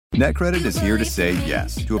NetCredit is here to say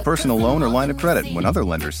yes to a personal loan or line of credit when other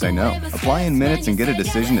lenders say no. Apply in minutes and get a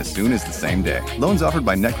decision as soon as the same day. Loans offered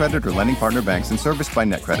by NetCredit or lending partner banks and serviced by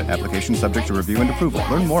NetCredit. Application subject to review and approval.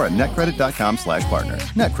 Learn more at netcredit.com/partner.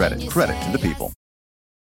 NetCredit. Credit to the people.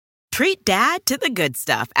 Treat Dad to the good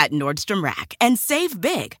stuff at Nordstrom Rack and save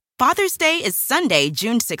big. Father's Day is Sunday,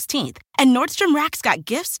 June 16th, and Nordstrom Rack's got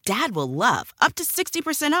gifts Dad will love, up to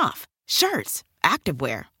 60% off. Shirts,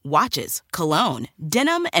 activewear, watches, cologne,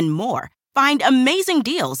 denim, and more. Find amazing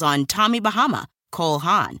deals on Tommy Bahama, Cole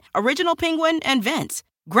Haan, Original Penguin, and Vince.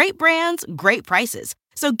 Great brands, great prices.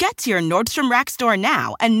 So get to your Nordstrom Rack store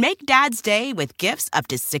now and make Dad's Day with gifts up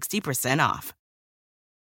to 60% off.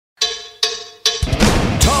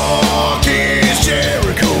 Talk is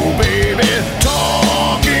Jericho, baby.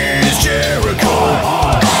 Talk is Jericho.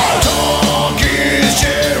 Talk is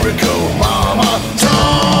Jericho, mama.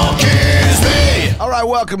 Talk is me. All right,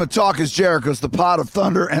 welcome to Talk is Jericho. It's the pot of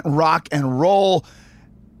thunder and rock and roll.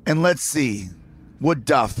 And let's see what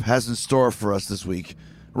Duff has in store for us this week.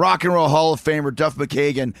 Rock and Roll Hall of Famer Duff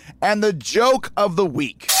McKagan and the joke of the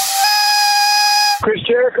week. Chris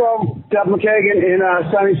Jericho, Duff McKagan in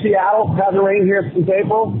sunny Seattle. Hasn't rained here since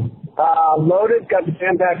April. Loaded, got the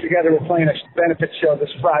band back together. We're playing a benefit show this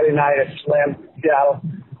Friday night at Slam Seattle.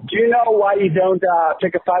 Do you know why you don't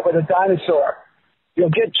pick a fight with a dinosaur?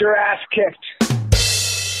 You'll get your ass kicked.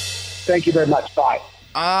 Thank you very much.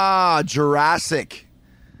 Bye. Jurassic.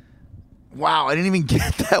 Wow, I didn't even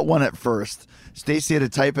get that one at first. Stacy had to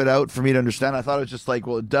type it out for me to understand. I thought it was just like,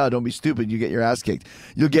 well, duh, don't be stupid. You get your ass kicked.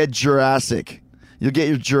 You'll get Jurassic. You'll get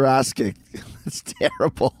your Jurassic. It's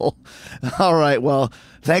terrible. All right, well,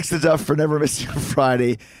 thanks to Duff for never missing a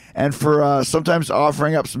Friday and for sometimes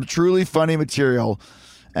offering up some truly funny material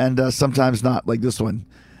and sometimes not, like this one.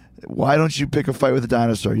 Why don't you pick a fight with a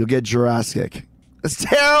dinosaur? You'll get Jurassic. It's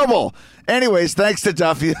terrible. Anyways, thanks to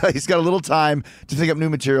Duff. He's got a little time to think up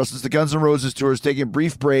new material since the Guns N' Roses tour is taking a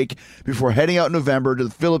brief break before heading out in November to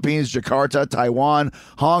the Philippines, Jakarta, Taiwan,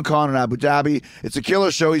 Hong Kong, and Abu Dhabi. It's a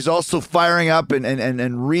killer show. He's also firing up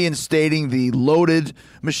and reinstating the Loaded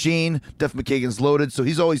machine. Duff McKagan's Loaded, so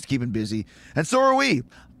he's always keeping busy. And so are we.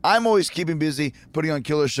 I'm always keeping busy putting on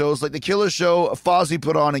killer shows like the killer show Fozzy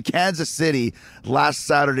put on in Kansas City last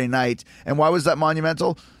Saturday night. And why was that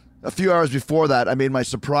monumental? A few hours before that, I made my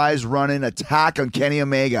surprise run-in attack on Kenny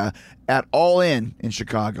Omega at All In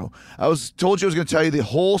Chicago. I told you I was going to tell you the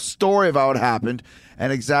whole story of how it happened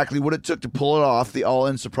and exactly what it took to pull it off, the All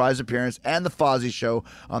In surprise appearance and the Fozzy show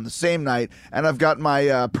on the same night. And I've got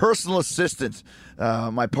my personal assistant,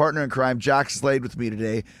 my partner in crime, Jack Slade, with me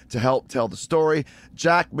today to help tell the story.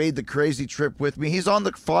 Jack made the crazy trip with me. He's on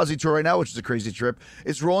the Fozzy tour right now, which is a crazy trip.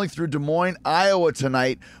 It's rolling through Des Moines, Iowa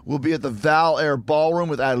tonight. We'll be at the Val Air Ballroom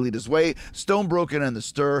with Adelita's Way, Stone Broken and The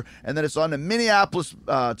Stir. And then it's on to Minneapolis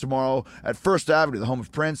tomorrow at First Avenue, the home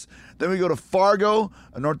of Prince. Then we go to Fargo,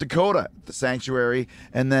 North Dakota, the Sanctuary.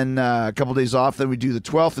 And then a couple days off. Then we do the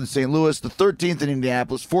 12th in St. Louis, the 13th in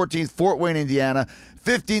Indianapolis, 14th Fort Wayne, Indiana,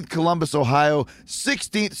 15th Columbus, Ohio,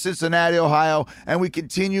 16th Cincinnati, Ohio, and we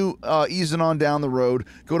continue easing on down the road.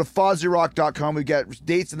 Go to FozzyRock.com. We've got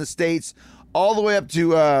dates in the States all the way up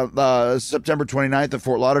to September 29th at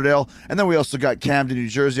Fort Lauderdale. And then we also got Camden, New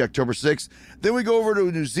Jersey, October 6th. Then we go over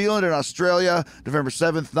to New Zealand and Australia, November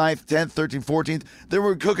 7th, 9th, 10th, 13th, 14th. Then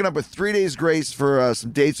we're cooking up with 3 days grace for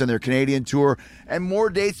some dates on their Canadian tour. And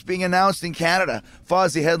more dates being announced in Canada.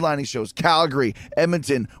 Fozzy headlining shows, Calgary,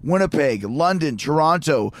 Edmonton, Winnipeg, London,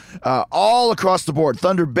 Toronto, all across the board.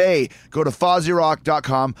 Thunder Bay. Go to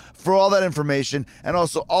FozzyRock.com for all that information. And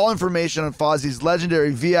also all information on Fozzy's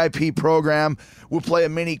legendary VIP program. We'll play a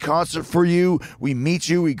mini concert for you. We meet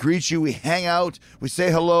you, we greet you, we hang out, we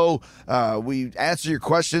say hello, we answer your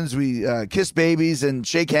questions, we kiss babies and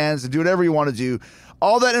shake hands and do whatever you want to do.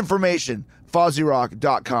 All that information,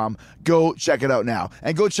 FozzyRock.com. Go check it out now.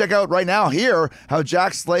 And go check out right now here how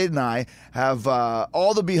Jack Slade and I have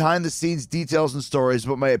all the behind-the-scenes details and stories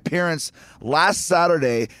about my appearance last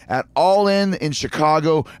Saturday at All In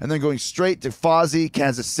Chicago and then going straight to Fozzy,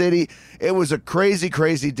 Kansas City. It was a crazy,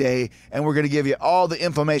 crazy day, and we're going to give you all the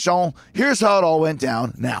information. Here's how it all went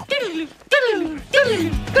down now.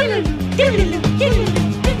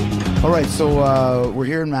 All right, so we're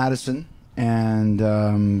here in Madison.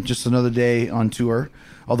 And just another day on tour,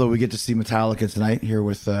 although we get to see Metallica tonight here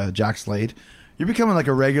with Jack Slade. You're becoming like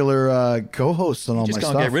a regular co-host on all my stuff.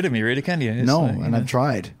 Just can't get rid of me, really, can you? No, and I've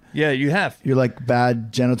tried. Yeah, you have. You're like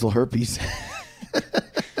bad genital herpes.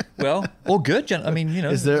 Well, all good. I mean, you know.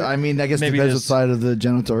 Is there? I mean, I guess Maybe depends what there's- side of the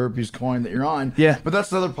genital herpes coin that you're on. Yeah. But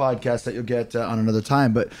that's another podcast that you'll get on another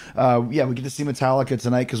time. But yeah, we get to see Metallica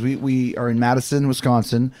tonight because we are in Madison,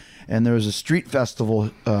 Wisconsin, and there was a street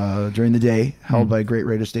festival during the day held by a great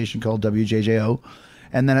radio station called WJJO,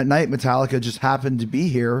 and then at night Metallica just happened to be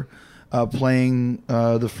here playing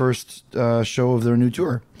the first show of their new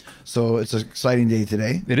tour. So it's an exciting day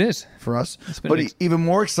today It is. for us. been But an even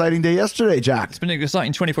more exciting day yesterday, Jack. It's been an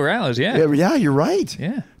exciting 24 hours, yeah. Yeah, you're right.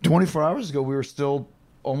 Yeah. 24 hours ago, we were still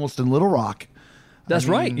almost in Little Rock. That's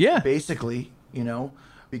right, yeah. Basically, you know,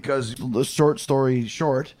 because the long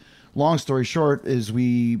story short, is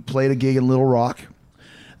we played a gig in Little Rock.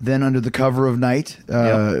 Then under the cover of night,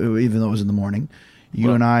 even though it was in the morning,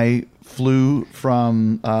 you and I flew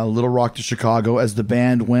from Little Rock to Chicago as the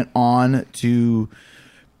band went on to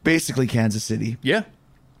basically Kansas City, Yeah.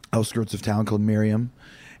 outskirts of town called Miriam,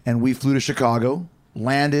 and we flew to Chicago,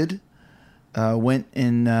 landed, went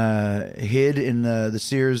in, hid in the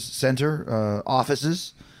Sears Center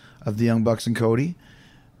offices of the Young Bucks and Cody,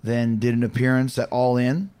 then did an appearance at All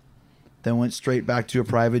In, then went straight back to a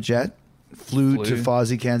private jet, flew to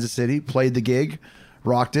Fozzy, Kansas City, played the gig,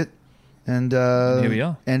 rocked it, and Here we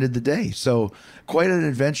are. ended the day. So quite an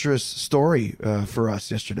adventurous story for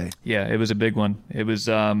us yesterday. Yeah, it was a big one. It was,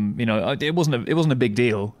 you know, it wasn't a big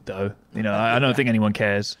deal though. You know, I don't think anyone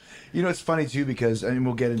cares. You know, it's funny too because, and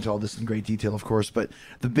we'll get into all this in great detail, of course, but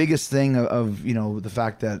the biggest thing of you know, the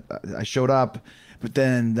fact that I showed up, but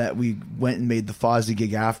then that we went and made the Fozzy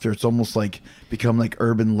gig after, it's almost like become like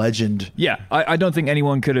urban legend. Yeah, I don't think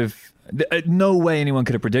anyone could have. No way anyone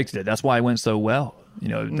could have predicted it. That's why it went so well. You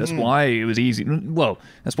know, that's why it was easy. Well,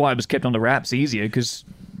 that's why it was kept on the wraps easier because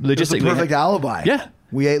It's a logistically. perfect alibi. Yeah.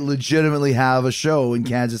 We legitimately have a show in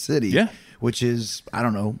Kansas City. Yeah. Which is, I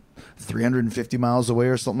don't know, 350 miles away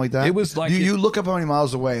or something like that. It was like you look up how many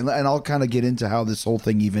miles away, and I'll kind of get into how this whole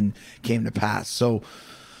thing even came to pass. So,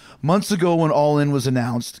 months ago when All In was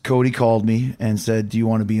announced, Cody called me and said, "Do you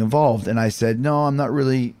want to be involved?" And I said, "No, I'm not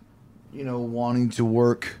really, you know, wanting to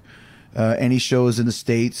work any shows in the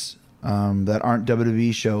States that aren't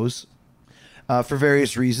WWE shows." For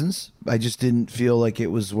various reasons, I just didn't feel like it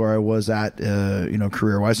was where I was at, you know,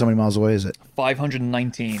 career-wise. How many miles away is it?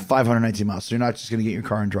 519. 519 miles. So you're not just going to get your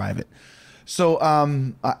car and drive it. So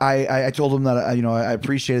I told him that, you know, I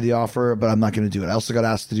appreciated the offer, but I'm not going to do it. I also got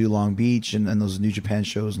asked to do Long Beach and those New Japan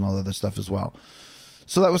shows and all that other stuff as well.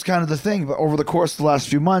 So that was kind of the thing. But over the course of the last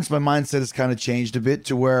few months, my mindset has kind of changed a bit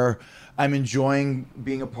to where I'm enjoying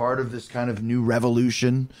being a part of this kind of new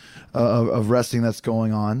revolution of wrestling that's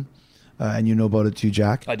going on. And you know about it too,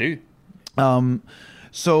 Jack. I do.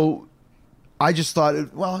 So I just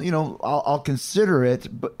thought, well, you know, I'll consider it,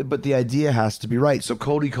 but the idea has to be right. So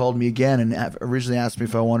Cody called me again and originally asked me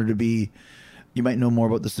if I wanted to be, you might know more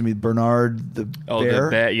about this than me, Bernard the Bear. The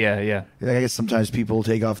bear. Yeah. I guess sometimes people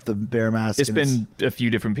take off the bear mask. It's and been a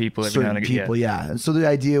few different people every now certain and again. people, yeah. And so the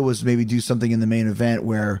idea was maybe do something in the main event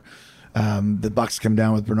where the Bucks come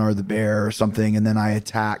down with Bernard the Bear or something, and then I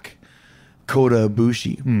attack Kota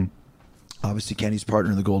Ibushi. Obviously Kenny's partner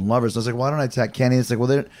in the Golden Lovers. I was like, why don't I attack Kenny? It's like,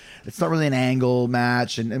 well, it's not really an angle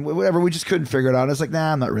match and whatever. We just couldn't figure it out. I was like,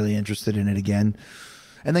 nah, I'm not really interested in it again.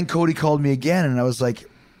 And then Cody called me again, and I was like,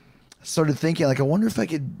 started thinking, like, I wonder if I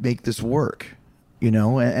could make this work, you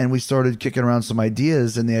know? And we started kicking around some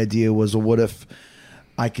ideas, and the idea was, well, what if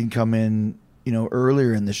I can come in, you know,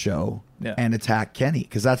 earlier in the show and attack Kenny?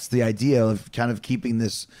 Because that's the idea of kind of keeping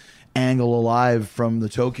this angle alive from the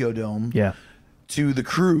Tokyo Dome to the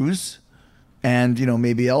cruise. And, you know,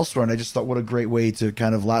 maybe elsewhere. And I just thought, what a great way to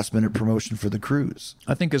kind of last minute promotion for the cruise.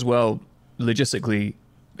 I think as well, logistically,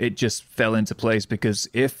 it just fell into place because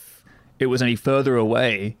if it was any further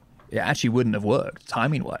away, it actually wouldn't have worked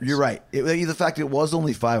timing wise. You're right. The fact it was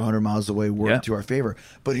only 500 miles away worked to our favor.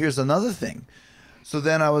 But here's another thing. So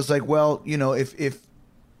then I was like, well, you know,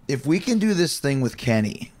 if we can do this thing with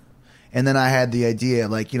Kenny, and then I had the idea,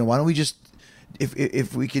 like, you know, why don't we just,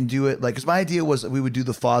 if we can do it, like, because my idea was that we would do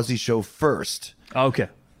the Fozzy show first. Okay.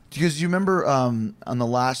 Because you remember on the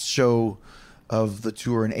last show of the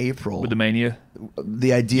tour in April, With the Mania?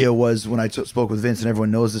 the idea was when I spoke with Vince, and everyone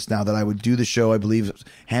knows this now, that I would do the show, I believe it was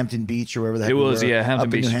Hampton Beach or wherever the heck It we was, were, yeah, Hampton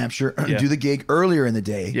up Beach. in New Hampshire, Yeah. do the gig earlier in the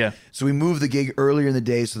day. Yeah. So we moved the gig earlier in the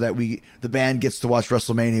day so that the band gets to watch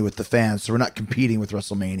WrestleMania with the fans, so we're not competing with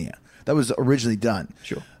WrestleMania. That was originally done.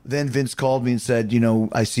 Sure. Then Vince called me and said, you know,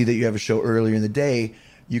 I see that you have a show earlier in the day.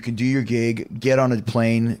 You can do your gig, get on a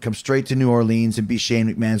plane, come straight to New Orleans, and be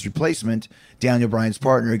Shane McMahon's replacement, Daniel Bryan's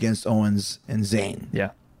partner, against Owens and Zayn.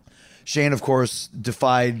 Yeah. Shane, of course,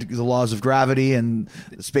 defied the laws of gravity and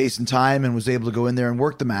space and time and was able to go in there and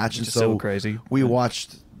work the match. And is so so crazy. we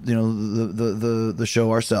watched the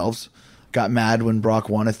show ourselves. Got mad when Brock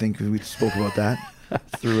won. I think we spoke about that.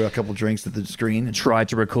 Threw a couple drinks at the screen and Tried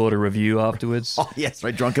to record a review afterwards. Oh yes,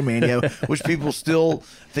 right, Drunkomania, which people still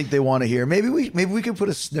think they want to hear. Maybe we could put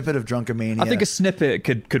a snippet of Drunkomania. I think a snippet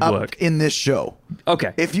could up work. in this show.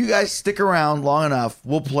 Okay. If you guys stick around long enough,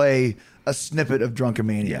 we'll play a snippet of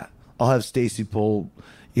Drunkomania. I'll have Stacy pull,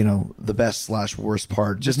 the best / worst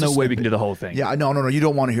part. There's Just no a way we snippet. can do the whole thing. Yeah, no. You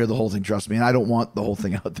don't want to hear the whole thing. Trust me, and I don't want the whole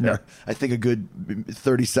thing out there. No. I think a good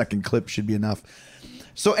 30-second clip should be enough.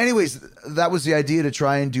 So, anyways, that was the idea, to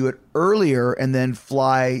try and do it earlier and then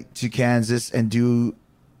fly to Kansas and do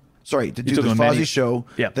the Fozzy show,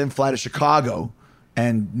 then fly to Chicago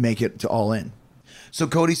and make it to All In. So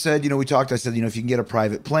Cody said, we talked. I said, if you can get a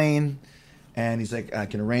private plane, and he's like, I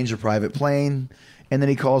can arrange a private plane. And then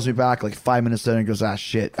he calls me back like 5 minutes later and goes,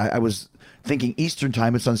 shit. I was thinking Eastern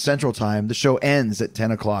time. It's on Central time. The show ends at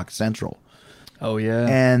 10 o'clock Central. Oh, yeah.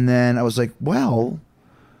 And then I was like, well,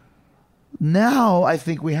 now I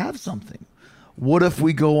think we have something. What if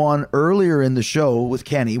we go on earlier in the show with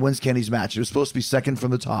Kenny? When's Kenny's match? It was supposed to be second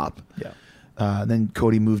from the top. Yeah. Then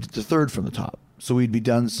Cody moved it to third from the top. So we'd be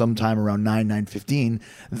done sometime around 9:15.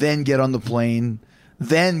 Then get on the plane.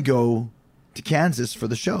 Then go to Kansas for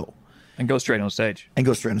the show. And go straight on stage. And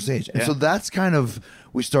so that's kind of,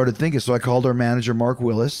 we started thinking. So I called our manager, Mark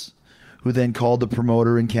Willis, who then called the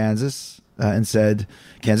promoter in Kansas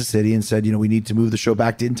Kansas City, and said, we need to move the show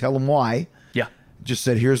back. Didn't tell him why. Yeah. Just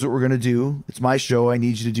said, here's what we're going to do. It's my show. I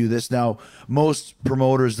need you to do this. Now, most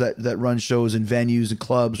promoters that run shows in venues and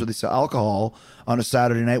clubs where they sell alcohol on a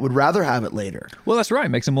Saturday night would rather have it later. Well, that's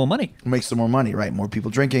right. Make some more money. Make some more money, right? More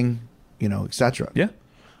people drinking, etc. Yeah.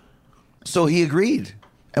 So he agreed.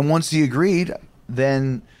 And once he agreed,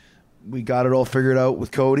 then we got it all figured out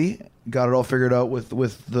with Cody, got it all figured out with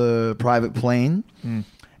the private plane.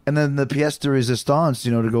 And then the pièce de résistance,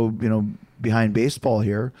 to go, behind baseball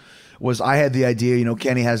here, was I had the idea,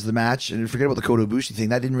 Kenny has the match, and forget about the Kota Ibushi thing.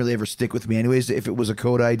 That didn't really ever stick with me anyways. If it was a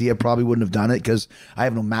Kota idea, I probably wouldn't have done it because I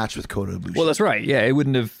have no match with Kota Ibushi. Well, that's right. Yeah, it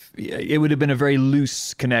would have been a very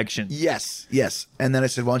loose connection. Yes. And then I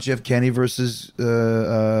said, why don't you have Kenny versus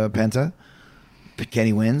Penta?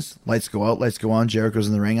 Kenny wins. Lights go out. Lights go on. Jericho's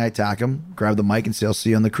in the ring. I attack him, grab the mic, and say, I'll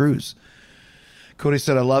see you on the cruise. Cody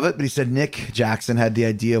said, I love it. But he said, Nick Jackson had the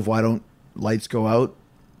idea of, why don't lights go out,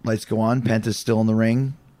 lights go on. Penta's still in the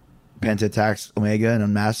ring. Penta attacks Omega and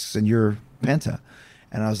unmasks, and you're Penta.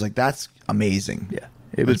 And I was like, that's amazing. Yeah.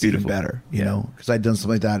 It was beautiful. Even better, because I'd done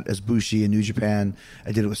something like that as Bushi in New Japan.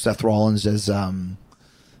 I did it with Seth Rollins as Sin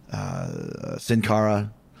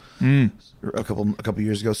Cara a couple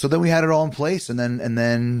years ago. So then we had it all in place, and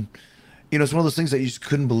then it's one of those things that you just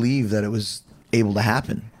couldn't believe that it was able to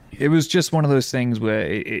happen. It was just one of those things where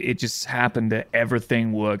it just happened that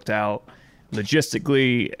everything worked out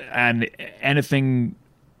logistically, and anything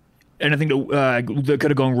that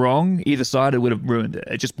could have gone wrong, either side, it would have ruined it.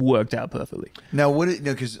 It just worked out perfectly. Now,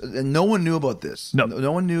 because no one knew about this.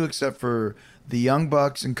 No one knew except for the Young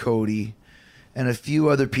Bucks and Cody, and a few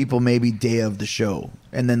other people, maybe day of the show,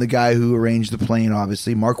 and then the guy who arranged the plane,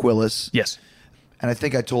 obviously, Mark Willis. Yes. And I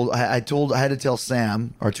think I had to tell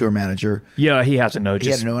Sam, our tour manager. Yeah, he had to know. He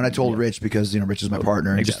had to know, and I told Rich because Rich is my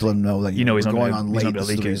partner, and just to let him know that he's we're not going gonna- on he's late. not gonna This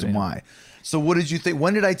is the leak it, reason why. So, what did you think?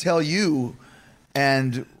 When did I tell you?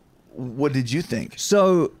 And what did you think?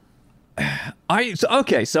 So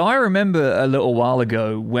I remember a little while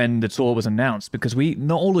ago when the tour was announced, because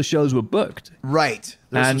not all the shows were booked. Right.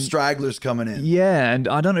 There's some And- stragglers coming in. Yeah, and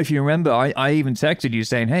I don't know if you remember, I even texted you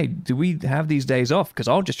saying, hey, do we have these days off? Because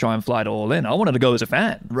I'll just try and fly to All In. I wanted to go as a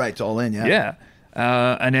fan. Right, to All In, yeah. Yeah.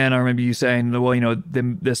 And then I remember you saying, well,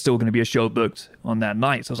 there's still going to be a show booked on that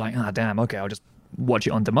night. So I was like, damn, okay, I'll just watch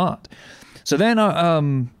it on demand. So then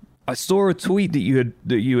I saw a tweet that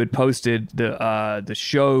you had posted that the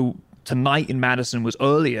show tonight in Madison was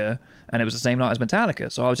earlier, and it was the same night as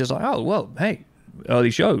Metallica. So I was just like, oh, well, hey, early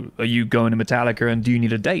show. Are you going to Metallica, and do you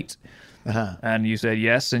need a date? And you said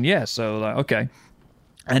yes and yes. So like, okay.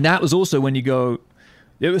 And that was also when you go,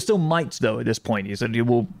 it was still might though at this point. You said,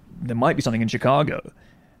 well, there might be something in Chicago.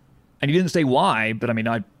 And you didn't say why, but I mean,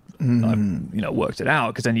 I worked it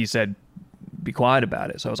out, because then you said, be quiet about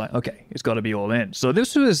it. So I was like, okay, it's got to be All In. So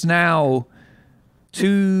this was now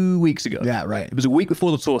 2 weeks ago. Yeah, right. It was a week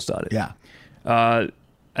before the tour started. Yeah.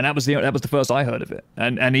 And that was the first I heard of it.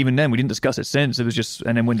 And even then, we didn't discuss it since. It was just,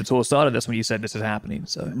 and then when the tour started, that's when you said this is happening.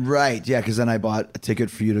 So Right, yeah, because then I bought a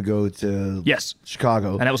ticket for you to go to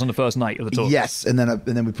Chicago. And that was on the first night of the tour. Yes, and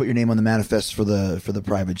then we put your name on the manifest for the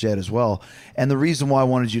private jet as well. And the reason why I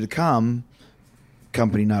wanted you to come,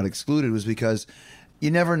 company not excluded, was because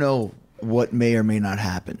you never know what may or may not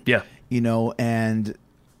happen. Yeah. And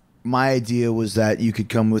my idea was that you could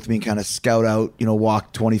come with me and kind of scout out,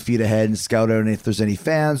 walk 20 feet ahead and scout out if there's any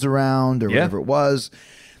fans around or whatever it was.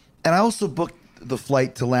 And I also booked the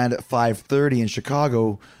flight to land at 5:30 in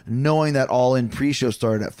Chicago, knowing that all-in pre-show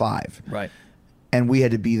started at 5. Right. And we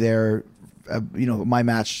had to be there. My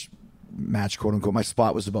match, quote unquote, my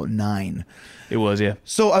spot was about 9. It was, yeah.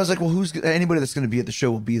 So I was like, well, anybody that's going to be at the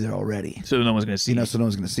show will be there already. So no one's going to see. So no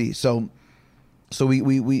one's going to see. So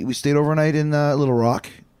we stayed overnight in Little Rock,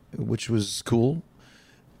 which was cool.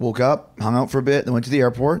 Woke up, hung out for a bit, then went to the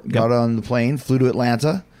airport, got on the plane, flew to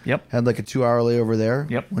Atlanta. Yep. Had like a 2-hour layover there.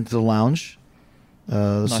 Yep. Went to the lounge.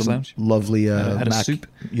 Nice lounge. Lovely. Had a soup.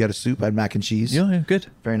 You had a soup. I had mac and cheese. Yeah, good.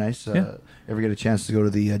 Very nice. Yeah. Ever get a chance to go to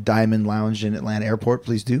the Diamond Lounge in Atlanta Airport,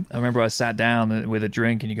 please do. I rember I sat down with a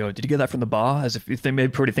drink and you go, did you get that from the bar? As if they may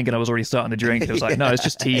be pretty thinking I was already starting the drink. It was like, no, it's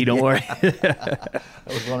just tea. Don't worry. I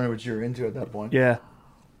was wondering what you were into at that point. Yeah.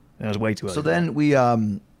 It was way too early. So then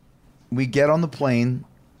we get on the plane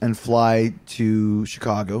and fly to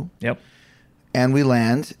Chicago. Yep. And we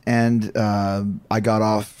land, and I got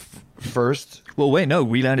off first. Well, wait, no,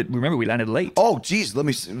 we landed late. Oh, geez,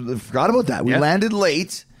 I forgot about that. We landed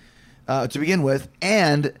late to begin with,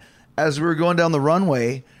 and as we were going down the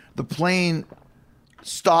runway, the plane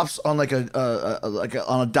stops on like on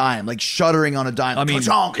a dime, like shuddering on a dime. I mean,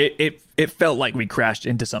 Ka-chonk! it felt like we crashed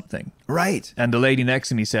into something. Right. And the lady next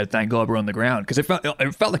to me said, "Thank God we're on the ground," because it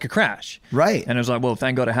felt like a crash. Right. And it was like, well,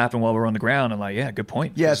 thank God it happened while we're on the ground. I'm like, yeah, good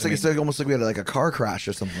point. Yeah, it's almost like we had like a car crash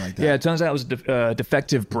or something like that. Yeah, it turns out it was a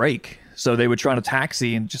defective brake. So they were trying to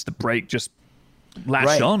taxi, and just the brake just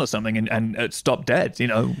latched on or something, and it stopped dead.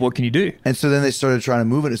 What can you do? And so then they started trying to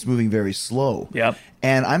move it. It's moving very slow. Yep.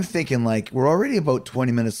 And I'm thinking, like, we're already about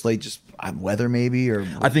 20 minutes late, just weather maybe, or...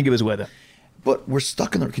 I think it was weather. But we're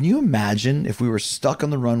stuck in the... Can you imagine if we were stuck on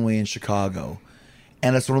the runway in Chicago,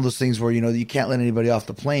 and it's one of those things where, you can't let anybody off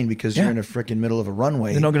the plane because you're in a freaking middle of a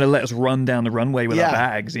runway. They're not going to let us run down the runway with our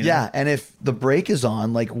bags. Yeah, and if the brake is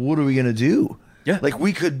on, like, what are we going to do? Yeah. Like,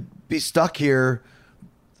 we could be stuck here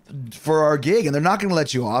for our gig, and they're not going to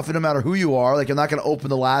let you off. And no matter who you are, like, they're not going to open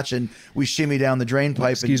the latch and we shimmy down the drain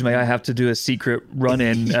pipe. Excuse me, I have to do a secret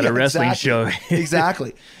run-in at a wrestling show.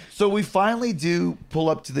 Exactly. So we finally do pull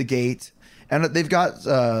up to the gate, and they've got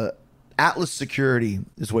Atlas Security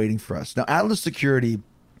is waiting for us. Now, Atlas Security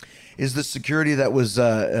is the security that was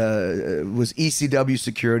ECW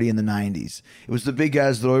security in the 90s. It was the big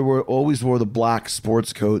guys that always wore the black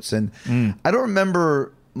sports coats. And I don't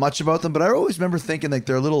remember much about them, but I always remember thinking like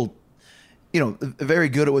they're a little, very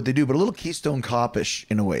good at what they do, but a little Keystone Cop-ish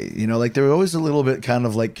in a way. Like they're always a little bit kind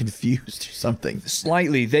of like confused or something.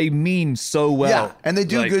 Slightly. They mean so well. Yeah, and they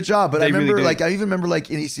do a good job. But I remember, really I even remember like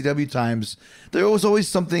in ECW times, there was always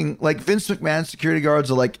something like Vince McMahon security guards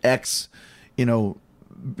are like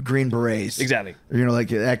Green Berets. Exactly.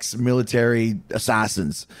 Like ex-military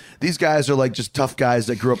assassins. These guys are like just tough guys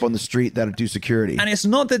that grew up on the street that do security. And it's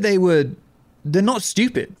not that they're not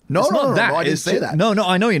stupid. No, it's not that. I didn't say that. No,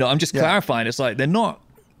 I know you're not. I'm just clarifying. It's like they're not.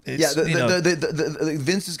 The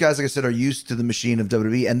Vince's guys, like I said, are used to the machine of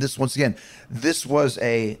WWE. And this, once again,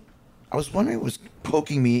 I was wondering, it was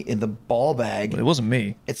poking me in the ball bag. It wasn't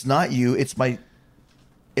me. It's not you. It's my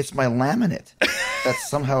laminate. That's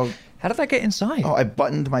somehow... How did that get inside? Oh, I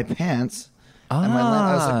buttoned my pants. And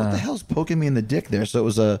I was like, what the hell's poking me in the dick there? So it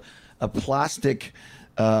was a plastic,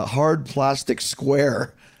 hard plastic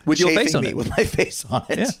square with your face on it. With my face on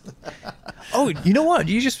it. Yeah. Oh, you know what?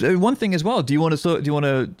 You just one thing as well. Do you want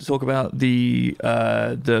to talk about the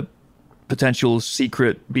potential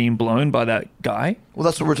secret being blown by that guy? Well,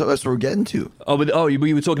 that's what we're getting to.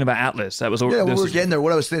 We were talking about Atlas. That was we're getting there.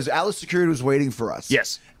 What I was saying is Atlas Security was waiting for us.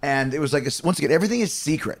 Yes, and it was like once again, everything is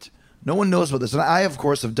secret. No one knows about this, and I, of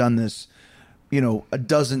course, have done this, a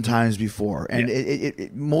dozen times before, and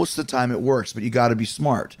it most of the time it works. But you got to be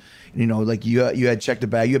smart. Like you had checked a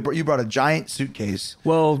bag. You brought a giant suitcase.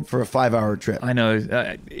 Well, for a 5-hour trip. I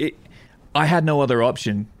know. I had no other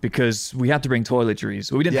option because we had to bring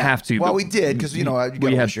toiletries. We didn't have to. Well, we did because you got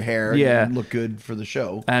to wash your hair and look good for the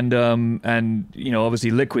show. And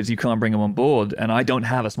obviously liquids, you can't bring them on board. And I don't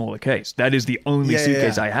have a smaller case. That is the only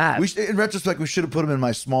suitcase I had. In retrospect, we should have put them in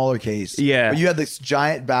my smaller case. Yeah, but you had this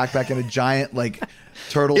giant backpack and a giant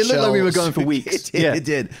turtle shell. It looked like we were going for weeks. It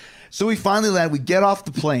did. So we finally land. We get off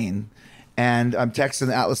the plane, and I'm texting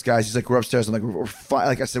the Atlas guys. He's like, "We're upstairs." I'm like, "We're fine."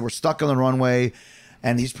 Like I said, we're stuck on the runway.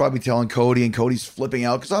 And he's probably telling Cody, and Cody's flipping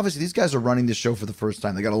out because obviously these guys are running this show for the first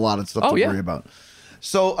time. They got a lot of stuff to worry about.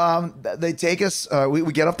 So they take us.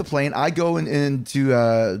 We get off the plane. I go into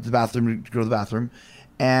the bathroom to go to the bathroom,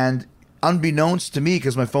 and unbeknownst to me,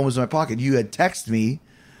 because my phone was in my pocket, you had texted me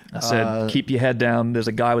I said, keep your head down. There's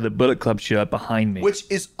a guy with a Bullet Club shirt behind me. Which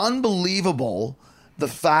is unbelievable, the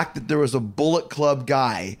fact that there was a Bullet Club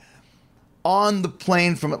guy on the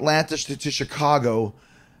plane from Atlanta to Chicago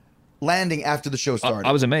landing after the show started.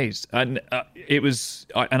 I was amazed. And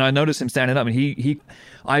and I noticed him standing up, and he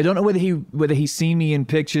I don't know whether he's seen me in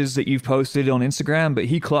pictures that you've posted on Instagram, but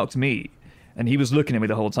he clocked me. And he was looking at me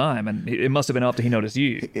the whole time, and it must have been after he noticed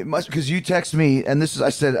you. It must, because you text me, and this is, I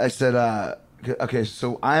said, okay,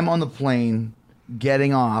 so I'm on the plane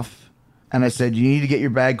getting off, and I said, you need to get your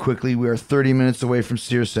bag quickly. We are 30 minutes away from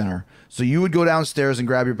Sears Center. So you would go downstairs and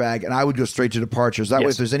grab your bag, and I would go straight to departures. That way,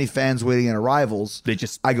 if there's any fans waiting in arrivals,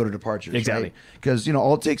 I go to departures. Exactly. Because,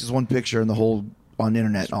 all it takes is one picture, and the whole on the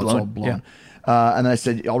internet, it's all blown. Yeah. And then I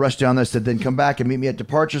said, I'll rush down there. I said, then come back and meet me at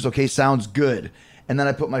departures. Okay, sounds good. And then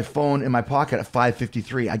I put my phone in my pocket at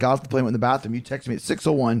 5:53. I got off the plane, went in the bathroom. You texted me at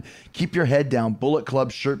 6:01. Keep your head down. Bullet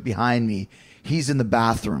Club shirt behind me. He's in the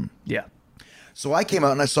bathroom. Yeah. So I came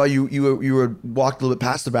out and I saw you were walked a little bit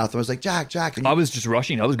past the bathroom. I was like, Jack. And I was just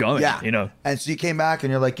rushing. I was going. Yeah. And so you came back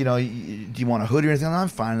and you're like, do you want a hoodie or anything? I'm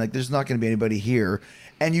fine. Like, there's not going to be anybody here.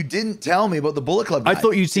 And you didn't tell me about the Bullet Club guy. I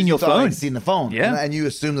thought you'd seen your phone. I'd seen the phone. Yeah. And you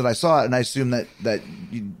assumed that I saw it. And I assumed that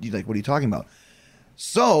you like, what are you talking about?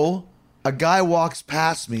 So a guy walks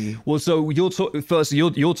past me. Well, so you're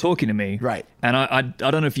talking to me, right? And I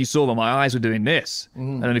don't know if you saw, but my eyes were doing this. I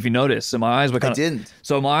don't know if you noticed. So my eyes were kind of. I didn't.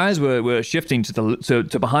 So my eyes were shifting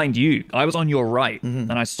to behind you. I was on your right,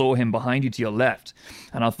 and I saw him behind you to your left,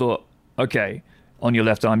 and I thought, okay, on your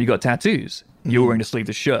left arm you got tattoos. You're wearing a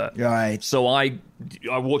sleeveless shirt. Right. So I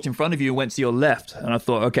walked in front of you and went to your left, and I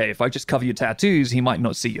thought, okay, if I just cover your tattoos, he might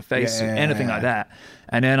not see your face or anything like that.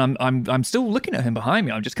 And then I'm still looking at him behind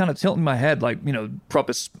me. I'm just kind of tilting my head like,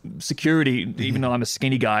 proper security, even though I'm a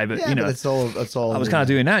skinny guy. But, but that's all. I was kind of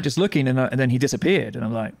doing that, just looking, and then he disappeared. And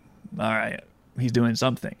I'm like, all right, he's doing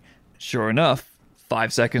something. Sure enough,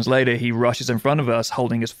 5 seconds later, he rushes in front of us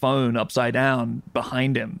holding his phone upside down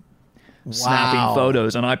behind him, snapping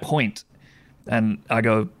photos. And I point. And I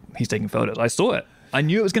go, he's taking photos. I saw it. I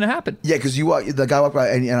knew it was going to happen. Yeah, because the guy walked by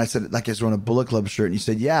and I said, like, he's wearing a Bullet Club shirt. And you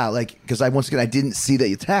said, yeah, like, because I didn't see that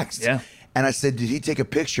you text. Yeah. And I said, did he take a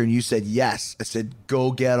picture? And you said, yes. I said,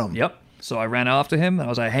 go get him. Yep. So I ran after him. And I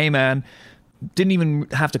was like, hey, man. Didn't even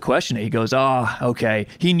have to question it. He goes, okay.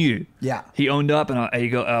 He knew. Yeah. He owned up. And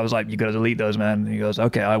I was like, you got to delete those, man. And he goes,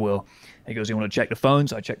 okay, I will. He goes, you want to check the phone?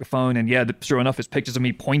 So I checked the phone. And yeah, sure enough, there's pictures of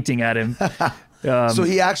me pointing at him. So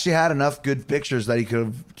he actually had enough good pictures that he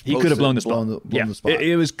could have blown the spot. The spot.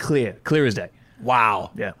 It was clear as day.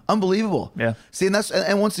 Wow. Yeah. Unbelievable. Yeah. See,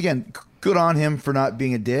 and once again, good on him for not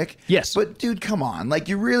being a dick. Yes. But dude, come on. Like,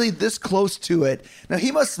 you're really this close to it. Now,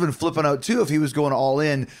 he must have been flipping out too if he was going all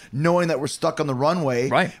in, knowing that we're stuck on the runway,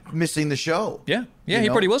 right, missing the show. Yeah. Yeah, he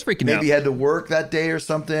probably was freaking out. Maybe he had to work that day or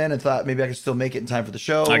something and thought maybe I could still make it in time for the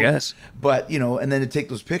show. I guess. But, and then to take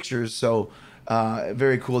those pictures. So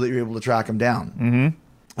very cool that you're able to track him down.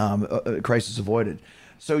 Mm-hmm. Crisis avoided.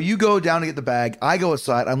 So you go down to get the bag. I go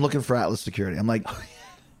outside. I'm looking for Atlas Security. I'm like,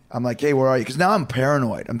 hey, where are you? Because now I'm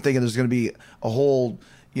paranoid. I'm thinking there's going to be a whole,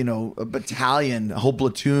 a battalion, a whole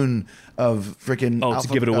platoon of freaking to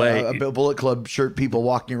give it away, Bullet Club shirt people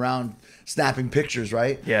walking around snapping pictures,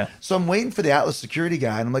 right? Yeah. So I'm waiting for the Atlas Security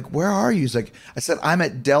guy, and I'm like, where are you? He's like, I said, I'm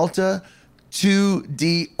at Delta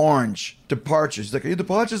 2D Orange departures. He's like, are you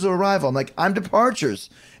departures or arrival? I'm like, I'm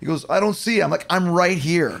departures. He goes, I don't see you. I'm like, I'm right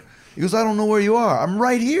here. He goes, I don't know where you are. I'm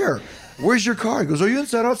right here. Where's your car? He goes, are you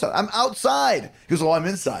inside or outside? I'm outside. He goes, oh, I'm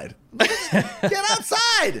inside. Get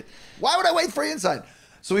outside. Why would I wait for you inside?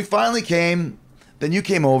 So we finally came. Then you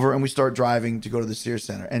came over and we start driving to go to the Sears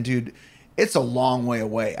Center. And dude, it's a long way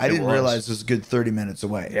away. I didn't realize it was a good 30 minutes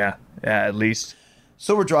away. Yeah, at least.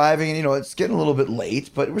 So we're driving and, it's getting a little bit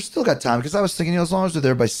late, but we're still got time because I was thinking, as long as we're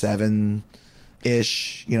there by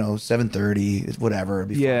 7-ish, 7:30, whatever.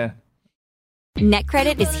 Yeah.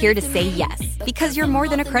 NetCredit is here to say yes, because you're more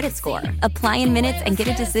than a credit score. Apply in minutes and get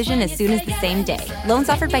a decision as soon as the same day. Loans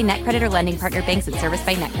offered by NetCredit or lending partner banks and serviced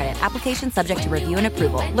by NetCredit. Application subject to review and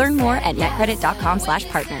approval. Learn more at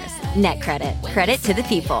netcredit.com/partners. NetCredit. Credit to the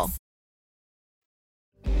people.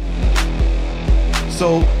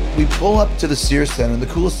 So we pull up to the Sears Center, and the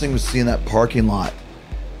coolest thing was seeing that parking lot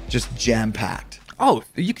just jam-packed. Oh,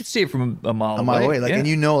 you could see it from a mile away. A mile away.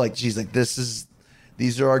 And geez,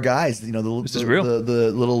 these are our guys. This is real.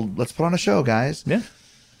 The little, let's put on a show, guys. Yeah.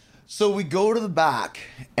 So we go to the back,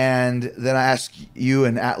 and then I ask you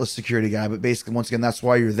an Atlas Security guy, but basically, once again, that's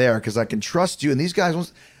why you're there, because I can trust you. And these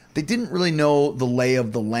guys, they didn't really know the lay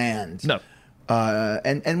of the land. No.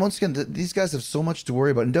 And once again, these guys have so much to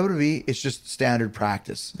worry about. In WWE, it's just standard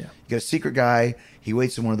practice. Yeah. You got a secret guy. He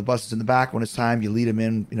waits in one of the buses in the back. When it's time, you lead him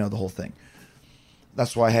in, the whole thing.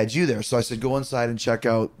 That's why I had you there. So I said, go inside and check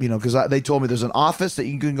out, because they told me there's an office that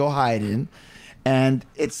you can go hide in. And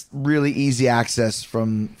it's really easy access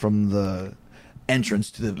from the entrance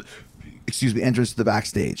to the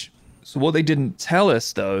backstage. So what they didn't tell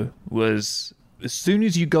us though was as soon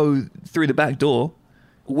as you go through the back door,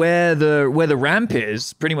 where the ramp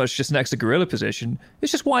is, pretty much just next to gorilla position,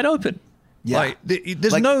 it's just wide open. Yeah. Like,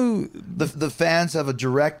 there's Like, no. The fans have a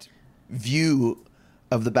direct view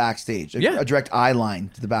of the backstage, a direct eye line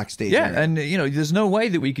to the backstage. Yeah, area. and there's no way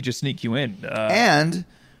that we could just sneak you in. And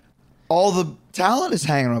all the talent is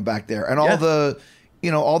hanging around back there, and all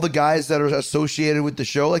the guys that are associated with the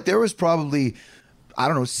show. Like there was probably, I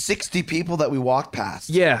don't know, 60 people that we walked past.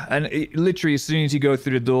 Yeah, and literally as soon as you go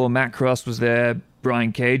through the door, Matt Cross was there,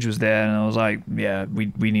 Brian Cage was there, and I was like, yeah, we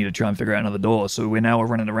need to try and figure out another door. So we're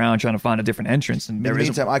running around trying to find a different entrance. And In the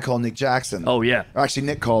meantime, I called Nick Jackson. Oh, yeah. Or actually,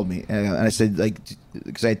 Nick called me, and I said,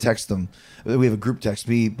 because I had texted them. We have a group text,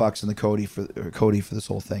 me, Bucks, and the Cody for this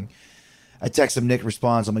whole thing. I text him, Nick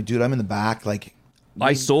responds. I'm like, dude, I'm in the back. Like,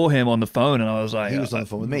 I saw him on the phone, and I was like, he was on the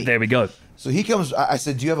phone with me. There we go. So he comes. I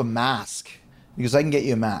said, do you have a mask? Because I can get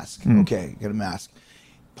you a mask. Okay, get a mask.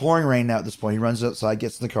 Pouring rain now at this point. He runs outside,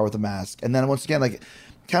 gets in the car with a mask, and then once again, like,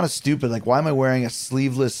 kind of stupid. Like, why am I wearing a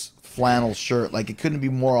sleeveless flannel shirt? Like, it couldn't be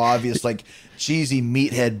more obvious. Like, cheesy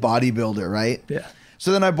meathead bodybuilder, right? Yeah.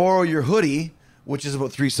 So then I borrow your hoodie, which is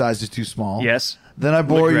about 3 sizes too small. Yes. Then I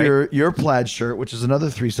borrow Look your plaid shirt, which is another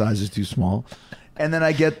 3 sizes too small. And then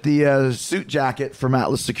I get the suit jacket from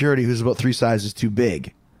Atlas Security, who's about 3 sizes too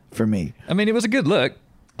big for me. I mean, it was a good look.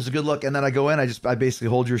 It was a good look. And then I go in, I basically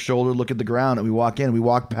hold your shoulder, look at the ground, and we walk in. We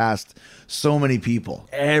walk past so many people.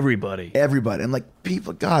 Everybody. I'm like,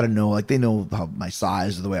 people gotta know, like, they know how my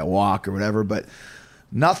size or the way I walk or whatever, but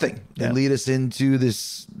nothing. They Yeah. lead us into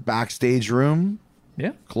this backstage room,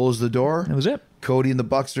 Yeah. close the door. That was it. Cody and the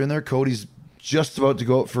Bucks are in there. Cody's just about to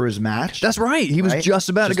go out for his match. That's right. He was Right? just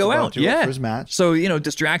about to go out. for his match. So,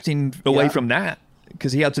 distracting away Yeah. from that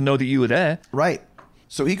because he had to know that you were there. Right.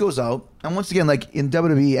 So he goes out, and once again, like in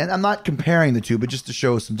WWE, and I'm not comparing the two, but just to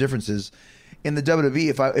show some differences. In the WWE,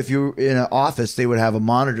 if you're in an office, they would have a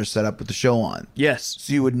monitor set up with the show on, Yes.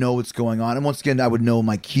 so you would know what's going on. And once again, I would know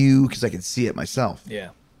my cue because I could see it myself, Yeah.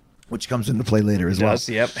 which comes into play later as well. Does,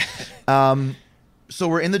 yep. So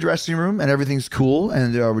we're in the dressing room, and everything's cool,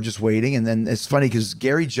 and we're just waiting. And then it's funny because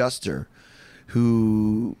Gary Juster,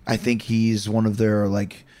 who I think he's one of their,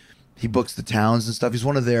 like, he books the towns and stuff. He's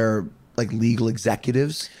one of their, like, legal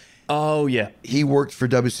executives. Oh, yeah. He worked for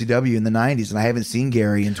WCW in the 90s, and I haven't seen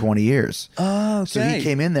Gary in 20 years. Oh, okay. So he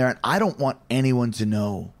came in there, and I don't want anyone to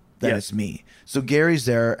know that Yeah. it's me. So Gary's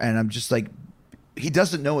there, and I'm just like, he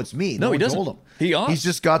doesn't know it's me. No, one he doesn't. told him. He asked. He's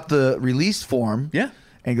just got the release form. Yeah.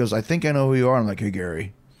 And he goes, I think I know who you are. I'm like, hey,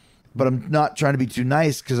 Gary. But I'm not trying to be too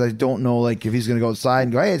nice because I don't know, like, if he's going to go outside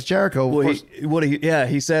and go, hey, it's Jericho. Of Well, course.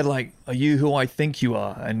 he said, like, are you who I think you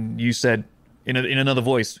are? And you said in another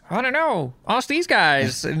voice, I don't know. Ask these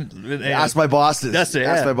guys. And Ask my bosses. That's it,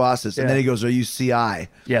 Ask yeah. my bosses. And Yeah. then he goes, are you CI?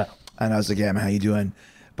 Yeah. And I was like, yeah, man, how you doing?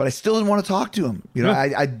 But I still didn't want to talk to him. You know,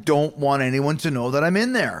 Yeah. I don't want anyone to know that I'm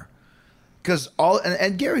in there. Because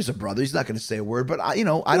and Gary's a brother. He's not going to say a word. But, I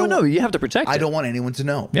don't know. You have to protect I it. don't want anyone to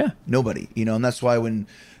know. Yeah. Nobody. And that's why when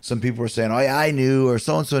some people were saying, oh, yeah, I knew, or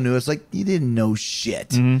so-and-so knew, it's like, you didn't know shit.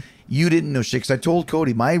 Mm-hmm. You didn't know shit. Because I told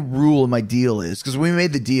Cody, my rule and my deal is, because we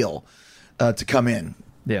made the deal to come in.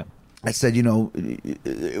 Yeah. I said,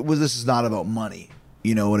 this is not about money.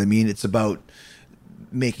 You know what I mean? It's about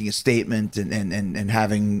making a statement and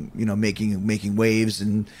having, making waves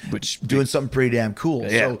and doing something pretty damn cool. Yeah.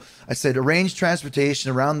 So I said, arrange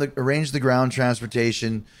transportation arrange the ground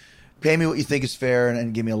transportation, pay me what you think is fair,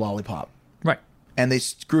 and give me a lollipop. Right. And they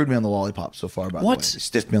screwed me on the lollipop so far, by What? the way. They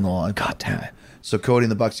stiffed me on the lollipop. God damn it. So Cody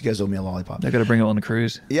and the Bucks, you guys owe me a lollipop. They're going to bring it on the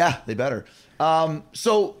cruise. Yeah, they better.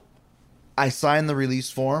 So I signed the release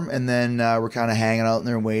form, and then we're kind of hanging out in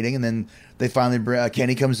there and waiting, and then they finally bring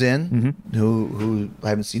Kenny comes in, who I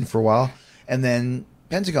haven't seen for a while, and then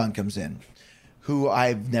Pentagon comes in, who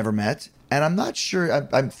I've never met, and I'm not sure.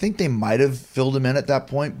 I think they might have filled him in at that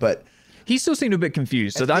point, but He still seemed a bit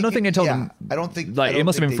confused. So I don't think they told him. I don't think Like, I don't it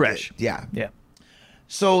must have think been they fresh. did. Yeah. Yeah.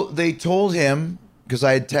 So they told him, because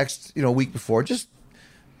I had texted, a week before, it's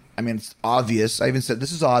obvious. I even said,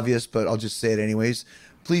 this is obvious, but I'll just say it anyways.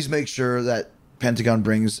 Please make sure that Pentagon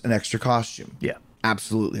brings an extra costume. Yeah.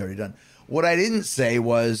 Absolutely, already done. What I didn't say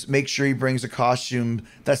was make sure he brings a costume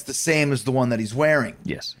that's the same as the one that he's wearing.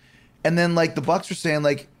 Yes. And then, like, the Bucks were saying,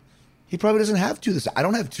 like, he probably doesn't have two of the same. I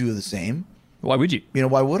don't have two of the same. Why would you? You know,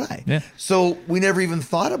 why would I? Yeah. So we never even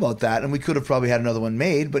thought about that, and we could have probably had another one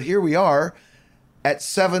made. But here we are at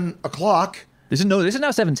 7 o'clock. This is now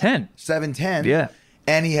 7:10. 7:10. Yeah.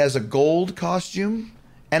 And he has a gold costume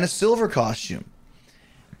and a silver costume.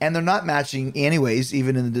 And they're not matching anyways,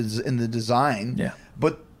 even in the design. Yeah.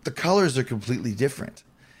 But the colors are completely different.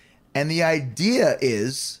 And the idea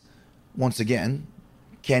is, once again,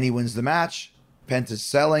 Kenny wins the match. Penta's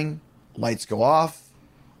selling. Lights go off.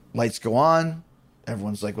 Lights go on.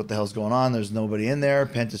 Everyone's like, what the hell's going on? There's nobody in there.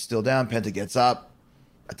 Penta's still down. Penta gets up.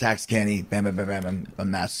 Attacks Kenny. Bam, bam, bam, bam, bam.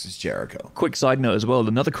 Unmasks Jericho. Quick side note as well.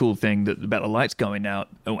 Another cool thing about the lights going out,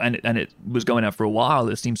 and it was going out for a while.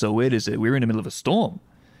 It seemed so weird. Is that we were in the middle of a storm.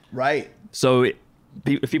 Right. So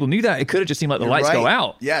if people knew that, it could have just seemed like the lights go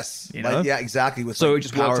out. Yes. You know? Yeah, exactly. With So like it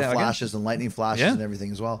just power worked out flashes and lightning flashes Yeah. and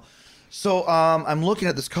everything as well. So I'm looking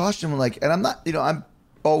at this costume and I'm not, I'm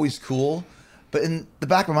always cool, but in the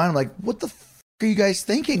back of my mind, I'm like, what the f are you guys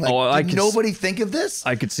thinking? Like, did nobody think of this?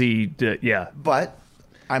 I could see that, yeah. But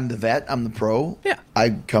I'm the vet. I'm the pro. Yeah.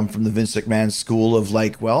 I come from the Vince McMahon school of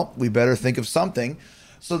like, well, we better think of something.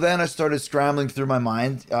 So then I started scrambling through my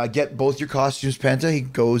mind. Get both your costumes, Penta. He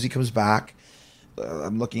goes, he comes back.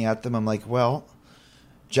 I'm looking at them. I'm like, well,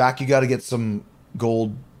 Jack, you got to get some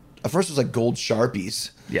gold. At first it was like gold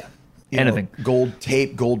Sharpies. Yeah. You Anything. know, gold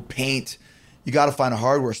tape, gold paint. You got to find a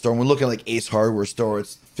hardware store. And we're looking at like Ace Hardware Store.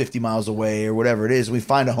 It's 50 miles away or whatever it is. We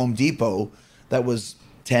find a Home Depot that was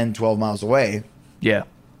 10, 12 miles away. Yeah.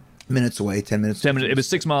 Minutes away, 10 minutes. 10 minutes. It was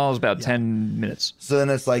 6 miles, about 10 minutes. So then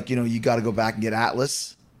it's like, you got to go back and get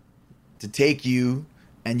Atlas to take you,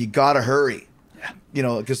 and you got to hurry.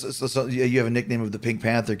 Yeah. Because so you have a nickname of the Pink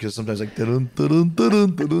Panther because sometimes like, dun, dun, dun,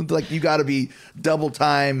 dun, dun, dun, like you got to be double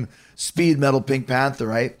time speed metal Pink Panther,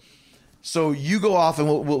 right? So you go off,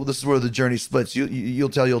 and this is where the journey splits. You'll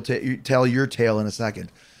tell your tale in a second.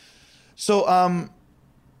 So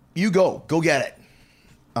you go get it.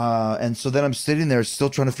 And so then I'm sitting there still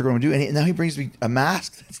trying to figure out what I'm doing. And now he brings me a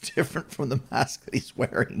mask that's different from the mask that he's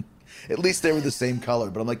wearing. At least they were the same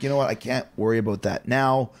color. But I'm like, you know what? I can't worry about that.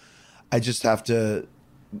 Now I just have to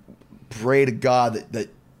pray to God that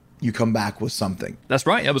you come back with something. That's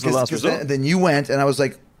right. That was the last resort. Then you went, and I was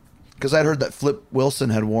like, because I'd heard that Flip Wilson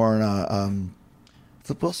had worn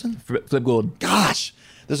Flip Wilson? Flip Gordon. Gosh.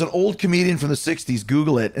 There's an old comedian from the 60s.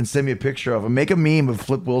 Google it and send me a picture of him. Make a meme of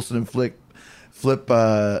Flip Wilson and Flip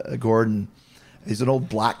Gordon. He's an old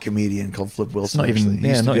black comedian called Flip Wilson. Not even, He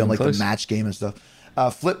used to not be on even like close. the Match Game and stuff.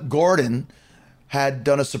 Flip Gordon had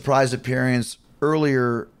done a surprise appearance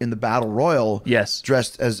earlier in the Battle Royal. Yes.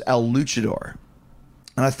 Dressed as El Luchador.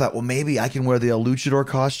 And I thought, well, maybe I can wear the El Luchador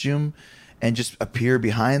costume and just appear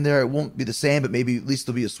behind there. It won't be the same, but maybe at least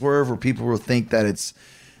there'll be a swerve where people will think that it's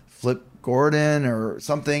Flip Gordon or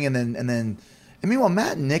something. And meanwhile,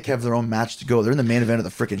 Matt and Nick have their own match to go. They're in the main event of the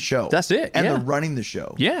freaking show. That's it, And yeah. they're running the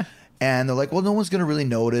show. Yeah. And they're like, well, no one's going to really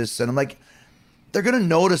notice. And I'm like, they're going to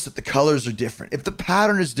notice that the colors are different. If the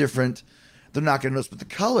pattern is different, they're not going to notice. But the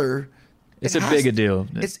color, It's a bigger deal.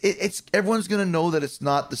 It's everyone's going to know that it's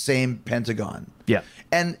not the same Pentagon. Yeah.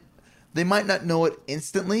 And they might not know it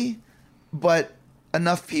instantly, but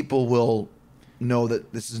enough people will know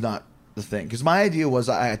that this is not the thing. Because my idea was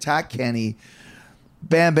I attack Kenny,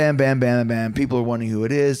 bam, bam, bam, bam, bam. People are wondering who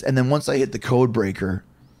it is. And then once I hit the code breaker,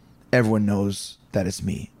 everyone knows that it's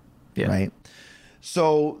me. Yeah. Right?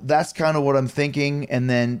 So that's kind of what I'm thinking. And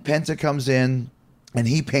then Penta comes in and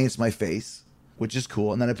he paints my face, which is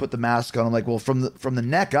cool. And then I put the mask on. I'm like, well, from the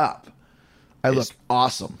neck up, I look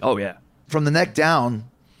awesome. Oh, yeah. From the neck down,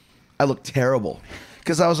 I look terrible.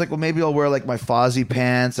 Because I was like, well, maybe I'll wear like my Fozzy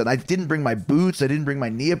pants. And I didn't bring my boots. I didn't bring my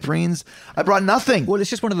neoprenes. I brought nothing. Well, it's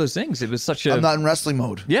just one of those things. It was such a... I'm not in wrestling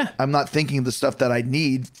mode. Yeah. I'm not thinking of the stuff that I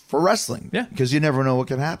need for wrestling. Yeah. Because you never know what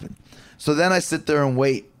can happen. So then I sit there and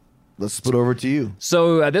wait. Let's split over to you.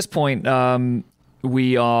 So at this point,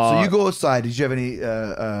 we are... So you go outside. Did you have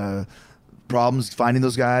any problems finding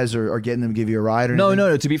those guys or getting them to give you a ride or anything?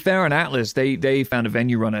 No. To be fair, on Atlas, they found a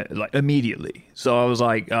venue runner like immediately. So I was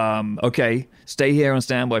like, okay, stay here on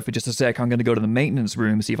standby for just a sec. I'm going to go to the maintenance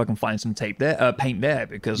room and see if I can find some paint there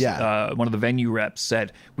because one of the venue reps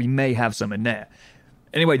said we may have some in there.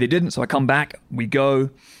 Anyway, they didn't. So I come back. We go.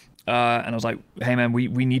 And I was like, hey, man, we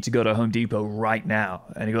need to go to Home Depot right now.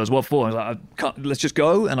 And he goes, what for? I was like, let's just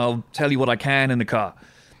go and I'll tell you what I can in the car.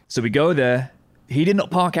 So we go there. He did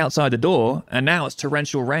not park outside the door, and now it's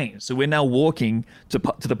torrential rain. So we're now walking to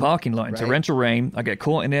the parking lot. Right. Torrential rain. I get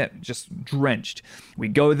caught in it, just drenched. We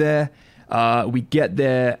go there. We get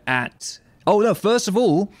there at... Oh, no, first of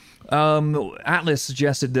all, Atlas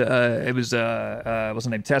suggested that it was what's her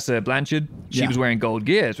name, Tessa Blanchard. She was wearing gold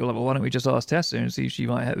gear. So we're like, well, why don't we just ask Tessa and see if she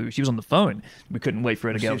might have? She was on the phone. We couldn't wait for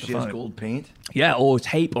her to get off the She phone. has gold paint. Yeah, or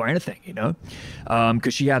tape or anything, you know,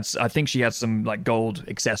 because I think she had some like gold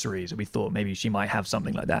accessories. And we thought maybe she might have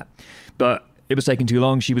something like that, but it was taking too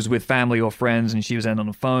long. She was with family or friends, and she was on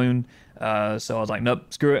the phone. So I was like,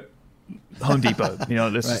 nope, screw it. Home Depot, you know,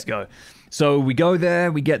 let's just go. So we go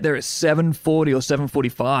there. We get there at 7:40 or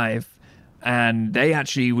 7:45, and they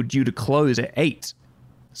actually were due to close at 8.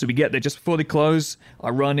 So we get there just before they close. I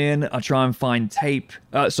run in. I try and find paint.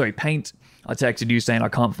 I texted you saying I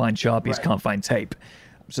can't find Sharpies, can't find tape.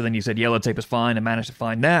 So then you said yellow tape is fine. I managed to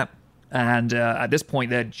find that. And at this point,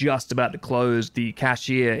 they're just about to close. The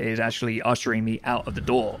cashier is actually ushering me out of the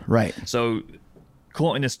door. Right. So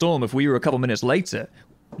caught in a storm, if we were a couple minutes later,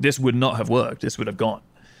 this would not have worked. This would have gone.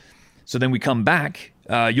 So then we come back.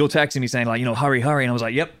 You're texting me saying, like, you know, hurry. And I was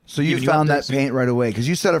like, yep. So you found that paint right away? Because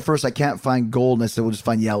you said at first, I can't find gold. And I said, we'll just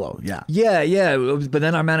find yellow. Yeah. Yeah. But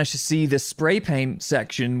then I managed to see the spray paint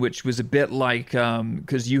section, which was a bit like,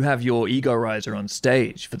 because you have your Ego Riser on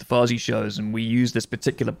stage for the Fozzy shows, and we use this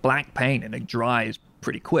particular black paint, and it dries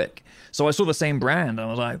pretty quick. So I saw the same brand, and I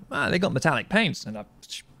was like, they got metallic paints. And I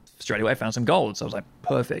straight away found some gold. So I was like,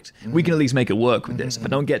 perfect. We can at least make it work with this. If I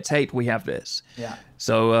don't get tape, we have this. Yeah.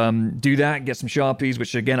 So do that, get some Sharpies,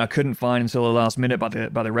 which again I couldn't find until the last minute by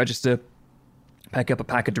the register. Pack up a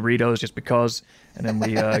pack of Doritos just because, and then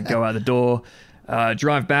we go out the door,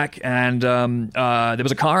 drive back, and there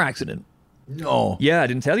was a car accident. No. Yeah, I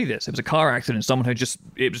didn't tell you this. It was a car accident. Someone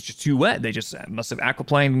it was just too wet. They just must have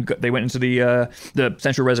aquaplaned. They went into the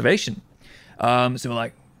central reservation. So we're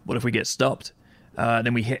like, what if we get stopped?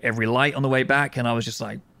 Then we hit every light on the way back, and I was just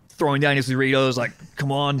like throwing down his Doritos, like,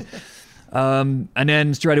 come on. And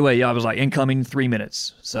then straight away, I was like, incoming 3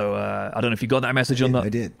 minutes. So I don't know if you got that message or not. I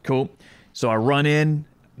did. Cool. So I run in,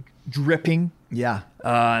 dripping. Yeah.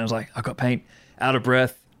 And I was like, I got paint, out of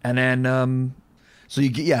breath. And then So you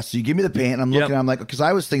give me the paint, and I'm looking. Yep. I'm like, because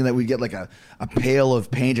I was thinking that we'd get like a pail of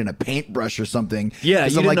paint and a paintbrush or something. Yeah,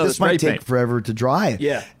 'Cause you I'm didn't like, know this the might spray take paint. forever to dry.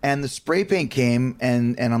 Yeah. And the spray paint came,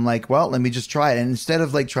 and I'm like, well, let me just try it. And instead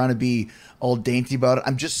of like trying to be all dainty about it,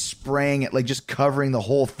 I'm just spraying it, like just covering the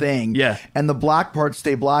whole thing. Yeah. And the black parts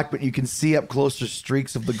stay black, but you can see up closer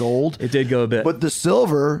streaks of the gold. it did go a bit. But the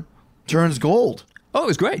silver turns gold oh, it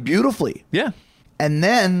was great. beautifully. Yeah. And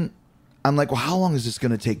then I'm like, well, how long is this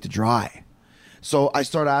going to take to dry? So I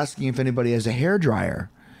start asking if anybody has a hairdryer,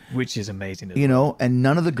 Which is amazing. you know, and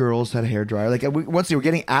none of the girls had a hairdryer. Like once they were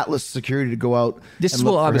getting Atlas security to go out. This and is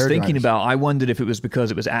look what I for was thinking hairdryers. about. I wondered if it was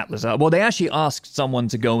because it was Atlas. Well, they actually asked someone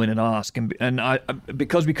to go in and ask, and I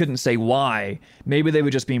because we couldn't say why, maybe they were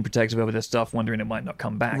just being protective over their stuff, wondering it might not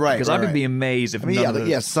come back. Right, Because right, I would right. be amazed if I mean, none yeah, of the,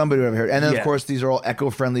 yeah, somebody would have hair. And then, Yeah. of course, these are all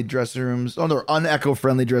eco-friendly dressing rooms. Oh, they're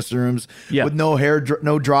un-eco-friendly dressing rooms Yeah. with no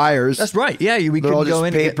no dryers. That's right. Yeah, we They're all couldn't go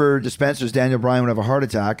just in. paper dispensers. Daniel Bryan would have a heart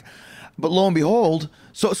attack. But lo and behold,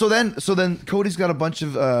 so then Cody's got a bunch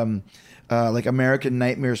of like American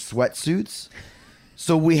Nightmare sweatsuits.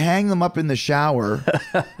 So we hang them up in the shower,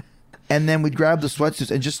 and then we'd grab the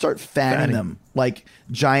sweatsuits and just start fanning them like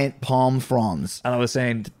giant palm fronds And I was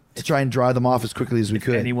saying, to try and dry them off as quickly as we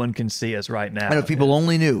could. anyone can see us right now. I know if people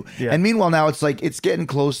only knew. Yeah. And meanwhile, now it's like it's getting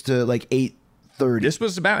close to like 8:30, This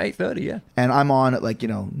was about 8:30. Yeah, and I'm on at like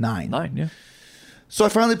 9. 9. Yeah. So I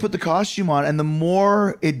finally put the costume on, and the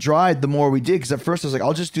more it dried, the more we did. Because at first I was like,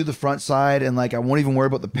 I'll just do the front side, and like I won't even worry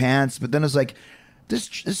about the pants. But then I was like,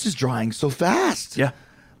 this is drying so fast. Yeah.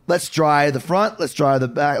 Let's dry the front. Let's dry the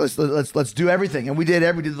back. Let's do everything. And we did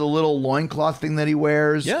the little loincloth thing that he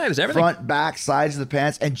wears. Yeah, it was everything. Front, back, sides of the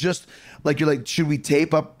pants, and just like you're like, should we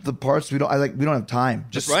tape up the parts? We don't have time.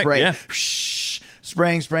 Just That's right, spray. yeah.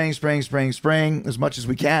 Spraying as much as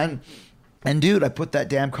we can. And dude, I put that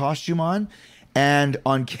damn costume on. And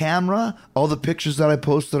on camera, all the pictures that I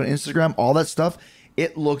posted on Instagram, all that stuff,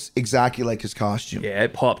 it looks exactly like his costume. Yeah,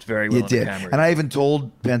 it popped very well It on did. the camera. And I even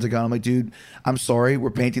told Pentagon, I'm like, dude, I'm sorry, we're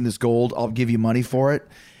painting this gold. I'll give you money for it.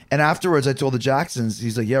 And afterwards, I told the Jacksons,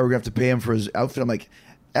 he's like, yeah, we're going to have to pay him for his outfit. I'm like,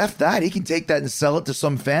 F that. He can take that and sell it to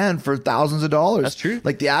some fan for thousands of dollars. That's true.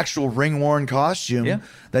 Like the actual ring-worn costume Yeah.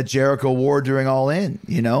 that Jericho wore during All In,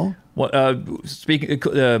 you know? What, speaking,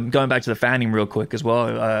 going back to the fanning real quick as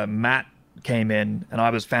well, Matt came in and I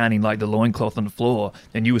was fanning like the loincloth on the floor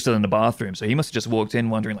and you were still in the bathroom. So he must have just walked in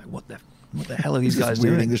wondering like, what the hell are these This guys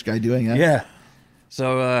weird doing? English guy doing it. Yeah.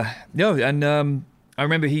 So, no, and I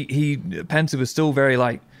remember Penta was still very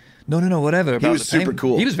like, no, whatever. He about was the super payment.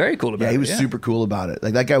 cool. He was very cool about it. Yeah, he was super cool about it.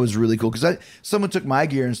 Like that guy was really cool because someone took my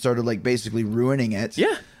gear and started like basically ruining it.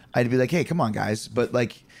 Yeah. I'd be like, hey, come on, guys. But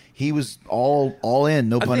like he was all in,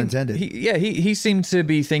 no pun intended. He seemed to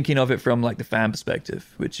be thinking of it from like the fan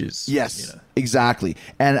perspective, which is yes, exactly.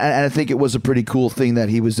 And I think it was a pretty cool thing that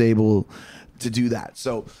he was able to do that.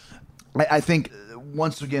 So I think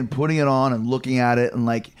once again, putting it on and looking at it, and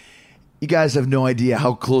like, you guys have no idea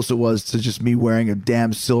how close it was to just me wearing a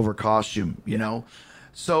damn silver costume, you know?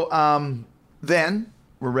 So then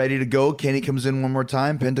we're ready to go. Kenny comes in one more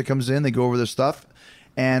time. Penta comes in. They go over their stuff.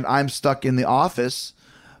 And I'm stuck in the office.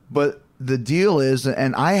 But the deal is,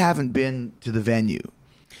 and I haven't been to the venue.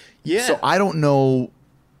 Yeah. So I don't know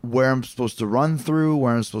where I'm supposed to run through,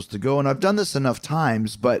 where I'm supposed to go. And I've done this enough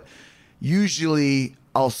times, but usually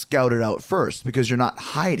I'll scout it out first because you're not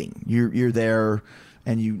hiding. You're there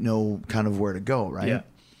and you know kind of where to go, right? Yeah.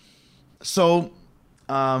 So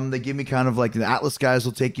they give me kind of like the Atlas guys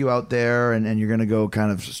will take you out there and you're going to go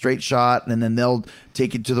kind of straight shot, and then they'll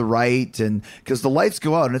take you to the right, and because the lights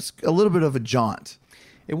go out and it's a little bit of a jaunt.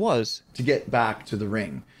 It was. To get back to the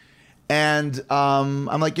ring. And I'm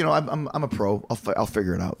like, I'm a pro. I'll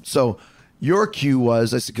figure it out. So your cue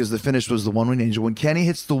was, because the finish was the one-winged angel. When Kenny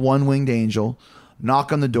hits the one-winged angel,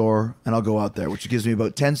 knock on the door, and I'll go out there, which gives me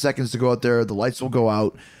about 10 seconds to go out there. The lights will go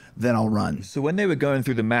out. Then I'll run. So when they were going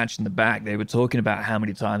through the match in the back, they were talking about how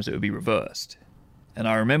many times it would be reversed. And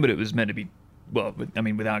I remembered it was meant to be,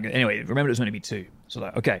 anyway, remembered it was meant to be 2. So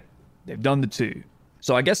like, okay, they've done the 2.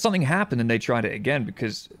 So I guess something happened and they tried it again,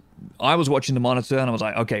 because I was watching the monitor and I was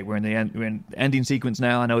like, okay, we're in the ending sequence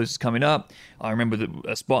now. I know this is coming up. I remember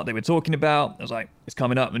a spot they were talking about. I was like, it's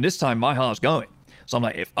coming up. And this time my heart's going. So I'm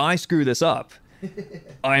like, if I screw this up,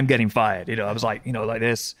 I'm getting fired. I was like, like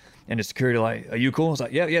this. And the security like, are you cool? I was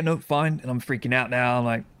like, yeah, no, fine. And I'm freaking out now. I'm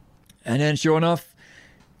like, and then sure enough,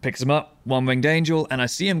 picks him up, one-winged angel, and I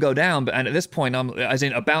see him go down. And at this point, I'm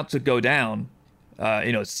about to go down,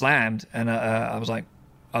 slammed. And I was like,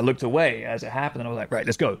 I looked away as it happened, and I was like, right,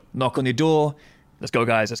 let's go. Knock on your door. Let's go,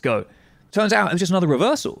 guys. Let's go. Turns out it was just another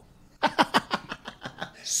reversal.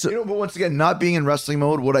 But once again, not being in wrestling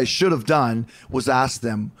mode, what I should have done was ask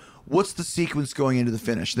them, what's the sequence going into the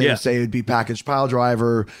finish? They would say it would be package pile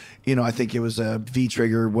driver. I think it was a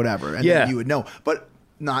V-trigger, whatever. And then you would know. But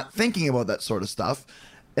not thinking about that sort of stuff.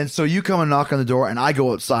 And so you come and knock on the door, and I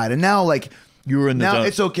go outside. And now, like, you were in the zone.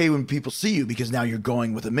 It's okay when people see you, because now you're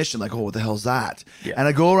going with a mission. Like, oh, what the hell's that? Yeah. And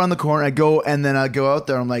I go around the corner, and then I go out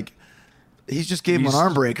there, and I'm like, he's just gave him an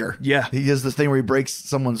arm breaker. Yeah. He does this thing where he breaks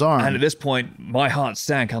someone's arm. And at this point, my heart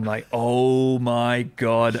sank. I'm like, oh my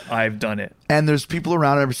God, I've done it. And there's people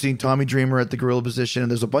around. I remember seeing Tommy Dreamer at the gorilla position,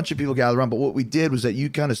 and there's a bunch of people gathered around. But what we did was that you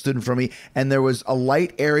kind of stood in front of me, and there was a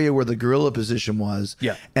light area where the gorilla position was.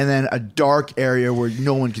 Yeah. And then a dark area where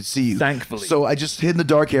no one could see you. Thankfully. So I just hid in the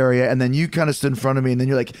dark area, and then you kind of stood in front of me, and then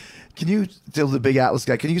you're like, can you, tell the big Atlas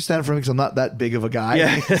guy, can you stand in front of me, because I'm not that big of a guy?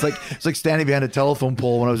 Yeah. It's like standing behind a telephone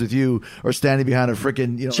pole when I was with you, or standing behind a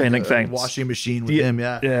freaking chain link fence washing machine with him.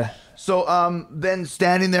 Yeah. So then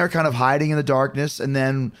standing there kind of hiding in the darkness, and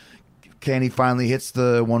then Kenny finally hits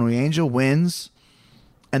the one-wing angel, wins,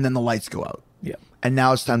 and then the lights go out. Yeah. And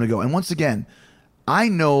now it's time to go. And once again, I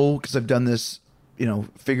know, because I've done this,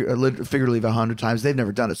 figuratively 100 times. They've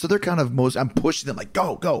never done it. So they're kind of I'm pushing them like,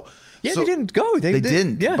 go. Yeah, so they didn't go. They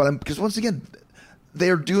didn't. Yeah. But because once again,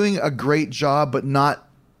 they're doing a great job, but not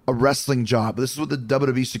a wrestling job. This is what the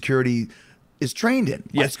WWE security is trained in.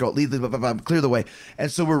 Yeah. Let's go. Lead, clear the way.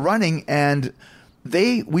 And so we're running, and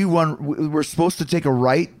we're supposed to take a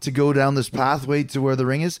right to go down this pathway to where the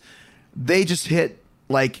ring is. They just hit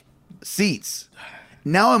like seats.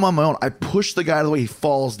 Now I'm on my own. I push the guy out of the way. He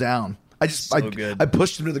falls down. I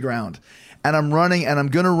pushed him to the ground, and I'm running, and I'm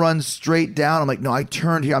going to run straight down. I'm like, no, I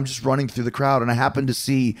turned here. I'm just running through the crowd, and I happen to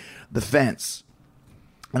see the fence,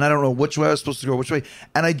 and I don't know which way I was supposed to go, which way.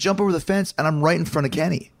 And I jump over the fence, and I'm right in front of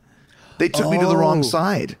Kenny. They took me to the wrong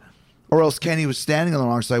side. Or else Kenny was standing on the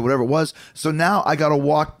wrong side, whatever it was. So now I got to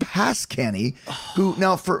walk past Kenny, who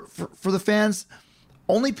now for the fans,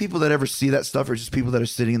 only people that ever see that stuff are just people that are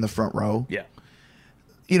sitting in the front row. Yeah.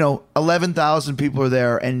 11,000 people are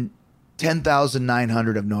there, and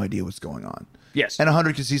 10,900 have no idea what's going on. Yes. And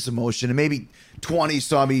 100 can see some motion, and maybe 20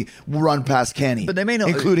 saw me run past Kenny. But they may not,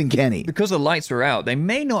 including Kenny. Because the lights were out, they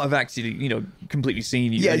may not have actually, completely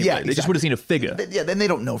seen you. Yeah, anyway. yeah. They exactly. just would have seen a figure. Then they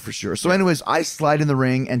don't know for sure. So anyways, I slide in the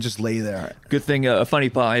ring and just lay there. Good thing, a funny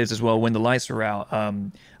part is as well, when the lights were out,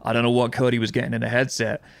 I don't know what Cody was getting in the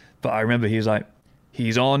headset, but I remember he was like,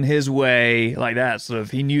 he's on his way, like that. Sort of,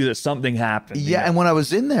 he knew that something happened. Yeah, and when I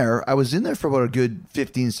was in there for about a good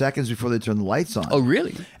 15 seconds before they turned the lights on. Oh,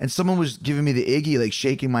 really? And someone was giving me the Iggy, like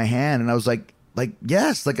shaking my hand, and I was like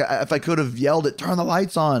yes, like if I could have yelled it, turn the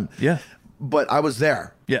lights on. Yeah. But I was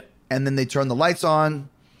there. Yeah. And then they turned the lights on,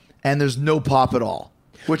 and there's no pop at all.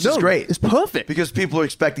 which is great. It's perfect. because people are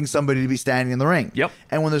expecting somebody to be standing in the ring. Yep.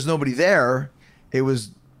 And when there's nobody there, it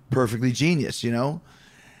was perfectly genius, you know?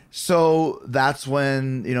 So that's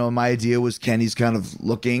when, you know, my idea was Kenny's kind of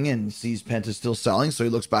looking and sees Penta still selling. So he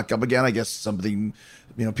looks back up again. I guess something,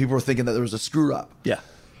 you know, people were thinking that there was a screw up. Yeah.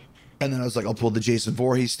 And then I was like, I'll pull the Jason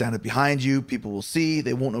Voorhees, stand up behind you. People will see.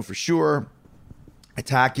 They won't know for sure.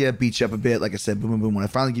 Attack you, beat you up a bit. Like I said, boom, boom, boom. When I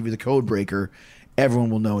finally give you the code breaker, everyone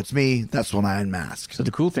will know it's me. That's when I unmask. So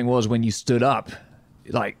the cool thing was when you stood up,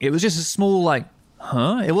 like it was just a small like,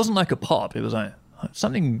 huh? It wasn't like a pop. It was like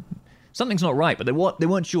something's not right, but they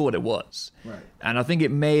weren't sure what it was. Right. And I think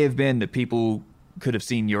it may have been that people could have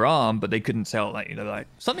seen your arm, but they couldn't tell. Like like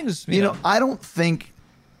something's. You know, I don't think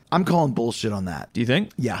I'm calling bullshit on that. Do you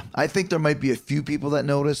think? Yeah, I think there might be a few people that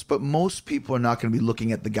notice, but most people are not going to be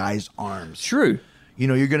looking at the guy's arms. True. You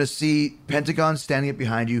know, you're going to see Pentagon standing up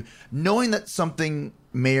behind you, knowing that something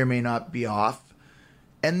may or may not be off.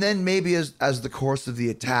 And then maybe as the course of the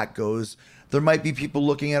attack goes, there might be people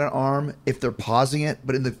looking at an arm if they're pausing it,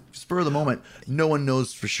 but in the spur of the moment, no one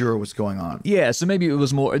knows for sure what's going on. Yeah, so maybe it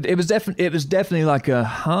was more. It was definitely like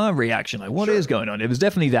a reaction, like what is going on? It was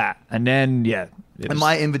definitely that, and then And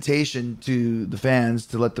my invitation to the fans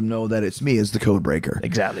to let them know that it's me is the code breaker.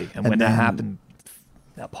 Exactly, and when that happened,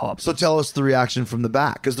 that pops. So tell us the reaction from the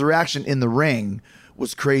back, because the reaction in the ring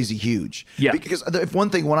was crazy huge. Yeah. Because if one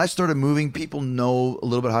thing, when I started moving, people know a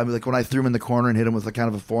little bit how, like when I threw him in the corner and hit him with a kind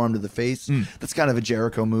of a forearm to the face, that's kind of a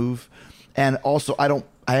Jericho move. And also,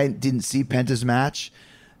 I didn't see Penta's match,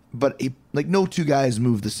 but no two guys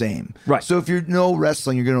move the same. Right. So if you know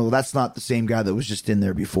wrestling, you're going to know that's not the same guy that was just in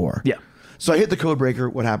there before. Yeah. So I hit the code breaker.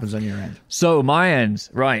 What happens on your end? So my end,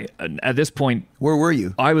 right, at this point, where were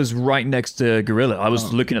you? I was right next to Gorilla. I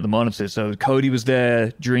was looking at the monitor. So Cody was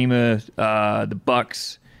there, Dreamer, the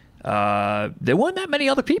Bucks. There weren't that many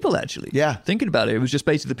other people, actually. Yeah. Thinking about it, it was just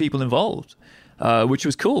basically the people involved, which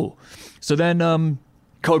was cool. So then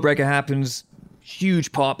Code Breaker happens,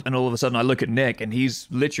 huge pop, and all of a sudden I look at Nick, and he's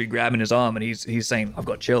literally grabbing his arm, and he's saying, I've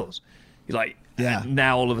got chills. He's like... Yeah. And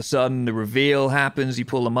now all of a sudden the reveal happens. You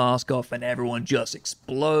pull the mask off, and everyone just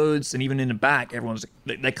explodes. And even in the back,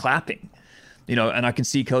 they're clapping, you know. And I can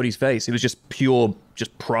see Cody's face. It was just pure,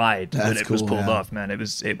 pride that it was pulled off, man. It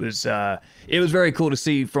was very cool to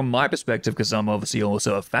see from my perspective, because I'm obviously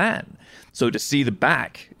also a fan. So to see the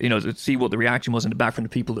back, you know, to see what the reaction was in the back from the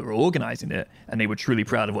people that were organizing it, and they were truly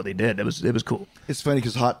proud of what they did. It was cool. It's funny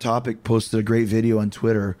because Hot Topic posted a great video on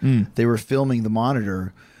Twitter. They were filming the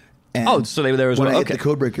monitor. And so they were there as well. When I hit the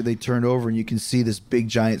code breaker, they turned over and you can see this big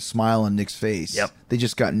giant smile on Nick's face. Yep. They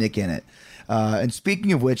just got Nick in it. And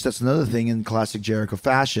speaking of which, that's another thing in classic Jericho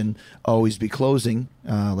fashion, always be closing,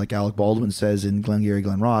 like Alec Baldwin says in Glengarry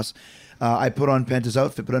Glen Ross. I put on Penta's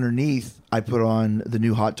outfit, but underneath, I put on the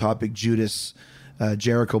new Hot Topic Judas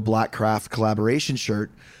Jericho Blackcraft collaboration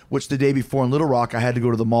shirt, which the day before in Little Rock, I had to go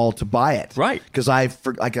to the mall to buy it. Right. Because I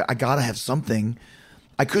got to have something.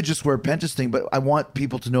 I could just wear Penta's thing, but I want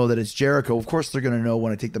people to know that it's Jericho. Of course, they're going to know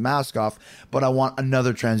when I take the mask off, but I want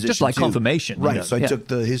another transition. Just like too. confirmation. Right. You know? So I took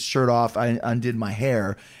his shirt off, I undid my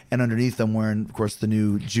hair, and underneath I'm wearing, of course, the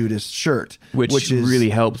new Judas shirt. Which is, really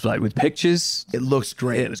helps, like with pictures. It looks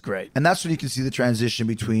great. It was great. And that's when you can see the transition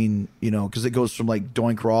between, you know, because it goes from like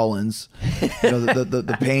Doink Rollins, you know,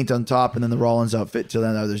 the paint on top, and then the Rollins outfit, to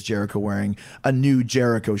then there's Jericho wearing a new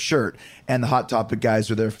Jericho shirt. And the Hot Topic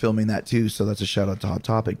guys are there filming that too, so that's a shout out to Hot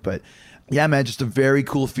Topic. But yeah, man, just a very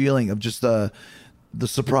cool feeling of just the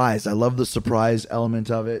surprise. I love the surprise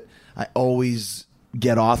element of it. I always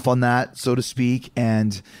get off on that, so to speak.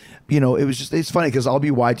 And, you know, it's funny because I'll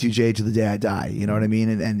be Y2J to the day I die. You know what I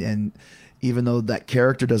mean? And even though that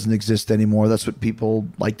character doesn't exist anymore, that's what people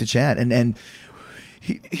like to chant. And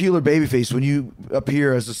heel or babyface, when you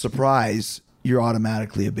appear as a surprise, you're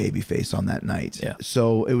automatically a babyface on that night. Yeah.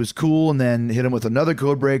 So it was cool, and then hit him with another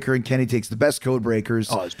code breaker, and Kenny takes the best code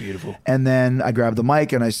breakers. Oh, it's beautiful. And then I grab the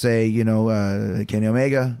mic and I say, you know, Kenny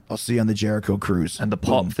Omega, I'll see you on the Jericho Cruise. And the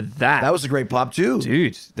pop for that. That was a great pop too.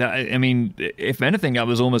 Dude, I mean, if anything, that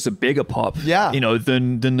was almost a bigger pop, Yeah. you know,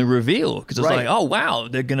 than the reveal. Because it's Right. like, oh, wow,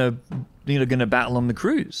 they're going to battle on the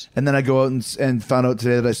cruise. And then I go out and found out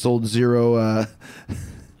today that I sold zero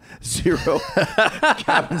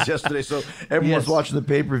cabins yesterday. So everyone's watching the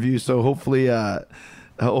pay-per-view. So hopefully,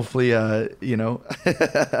 you know,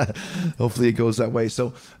 hopefully it goes that way.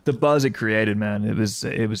 So The buzz it created, man, it was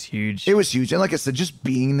huge. it was huge. And like I said, just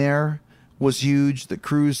being there was huge. The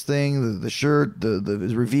cruise thing, the shirt, the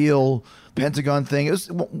reveal, Pentagon thing. It was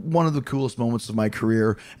one of the coolest moments of my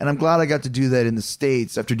career, and I'm glad I got to do that in the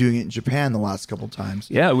States after doing it in Japan the last couple times.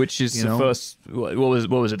 Yeah, which is You the know? first. What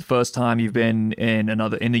was it? The first time you've been in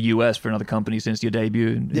the US for another company since your debut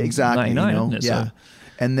in Yeah, exactly. 99, you know? isn't it? Yeah. So,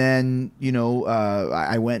 And then,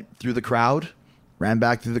 I went through the crowd, ran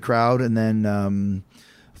back through the crowd, and then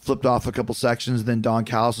flipped off a couple sections. Then Don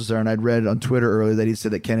Callis was there, and I'd read on Twitter earlier that he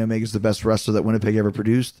said that Kenny Omega's the best wrestler that Winnipeg ever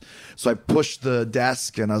produced. So I pushed the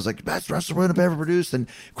desk, and I was like, best wrestler Winnipeg ever produced. And,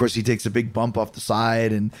 of course, he takes a big bump off the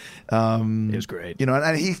side. And it was great.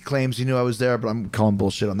 and he claims he knew I was there, but I'm calling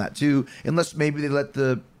bullshit on that, too. Unless maybe they let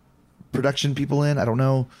the production people in. I don't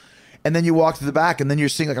know. And then you walk to the back, and then you're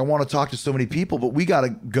seeing, like, I want to talk to so many people, but we got to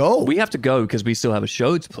go. We have to go because we still have a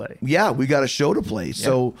show to play. Yeah, we got a show to play.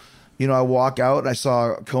 So, I walk out, and I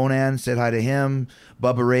saw Conan, said hi to him.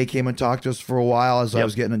 Bubba Ray came and talked to us for a while as I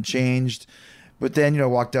was getting changed. But then, I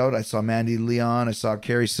walked out, I saw Mandy Leon, I saw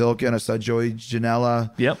Carrie Silken, I saw Joey Janela.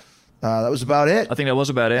 Yep. That was about it. I think that was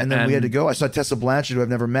about it. And then we had to go. I saw Tessa Blanchard, who I've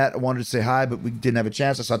never met. I wanted to say hi, but we didn't have a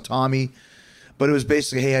chance. I saw Tommy. But it was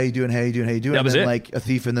basically, hey, how you doing? How you doing? How you doing? That was and then, it. like a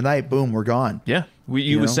thief in the night, boom, we're gone. Yeah.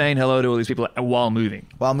 You were saying hello to all these people while moving.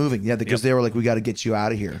 While moving, yeah, because they were like, we got to get you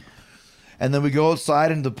out of here. And then we go outside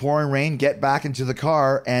into the pouring rain, get back into the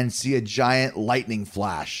car, and see a giant lightning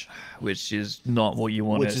flash. Which is not what you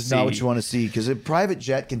want to see. Which is not what you want to see, because a private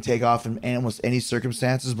jet can take off in almost any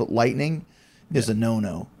circumstances, but lightning is a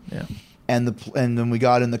no-no. Yeah. And then we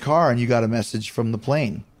got in the car, and you got a message from the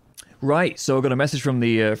plane. Right. So I got a message from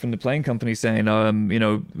the plane company saying,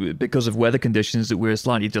 because of weather conditions that we're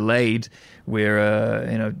slightly delayed,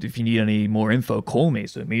 we're, if you need any more info, call me.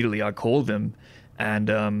 So immediately I called them,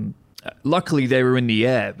 and luckily they were in the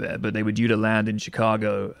air, but they were due to land in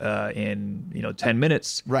Chicago in 10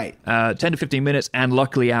 minutes. Right. 10 to 15 minutes, and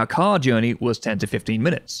luckily our car journey was 10 to 15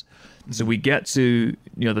 minutes. So we get to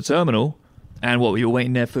the terminal, and we were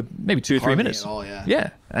waiting there for maybe 2 or 3 Hardly minutes. at all, yeah. Yeah,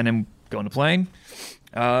 and then go on the plane.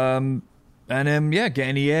 And then get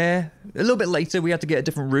in the air. A little bit later, we had to get a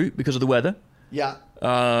different route because of the weather. Yeah.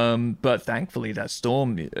 But thankfully, that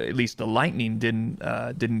storm, at least the lightning,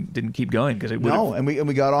 didn't keep going because it would. No, and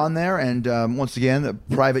we got on there, and once again, the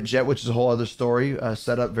private jet, which is a whole other story,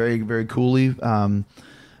 set up very, very coolly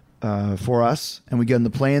for us. And we get in the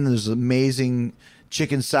plane. There's amazing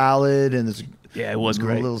chicken salad, and there's it was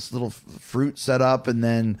great. Little fruit set up, and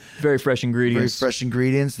then very fresh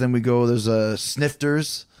ingredients. Then we go. There's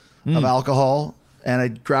snifters of alcohol, and I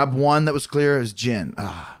grabbed one that was clear as gin.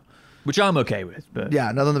 Which I'm okay with. But Yeah,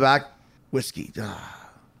 another in the back, whiskey.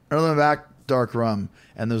 Another in the back, dark rum.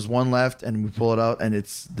 And there's one left, and we pull it out, and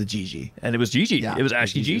it's the Gigi. And it was Gigi. Yeah, It was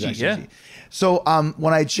actually it was Gigi. actually Yeah. Gigi. So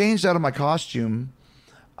when I changed out of my costume,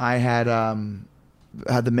 I had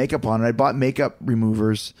the makeup on, and I bought makeup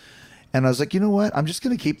removers. And I was like, you know what? I'm just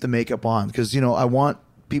going to keep the makeup on because, I want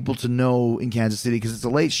people to know in Kansas City because it's a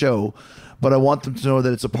late show, but I want them to know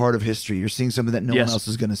that it's a part of history. You're seeing something that no one else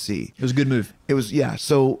is going to see. It was a good move. It was, yeah.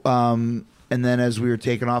 So, and then as we were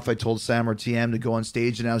taking off, I told Sam or TM to go on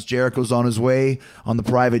stage and announce Jericho's on his way on the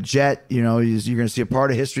private jet. You're going to see a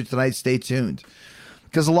part of history tonight. Stay tuned.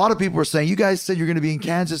 Because a lot of people were saying, you guys said you're going to be in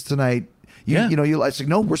Kansas tonight. I said,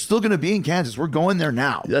 no, we're still going to be in Kansas. We're going there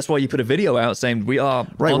now. That's why you put a video out saying we are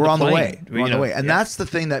right. We're on the plane. way. We're on the way. And yeah. that's the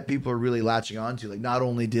thing that people are really latching onto. Like, not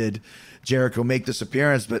only did Jericho make this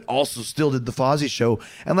appearance, but also still did the Fozzy show.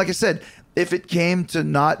 And like I said, if it came to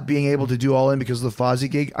not being able to do All In because of the Fozzy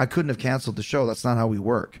gig, I couldn't have canceled the show. That's not how we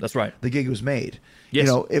work. That's right. The gig was made. Yes.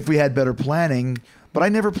 If we had better planning, but I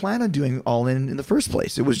never planned on doing All In the first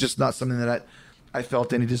place. It was just not something that I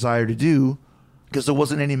felt any desire to do. Because there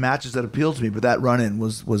wasn't any matches that appealed to me, but that run-in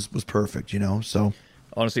was perfect, So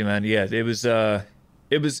honestly, man, yeah, it was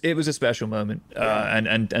a special moment,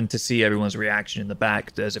 and to see everyone's reaction in the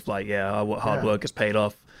back, as if like, our hard work has paid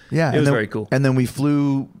off. Yeah, it was very cool. And then we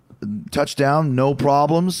flew touchdown, no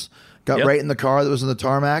problems. Got right in the car that was in the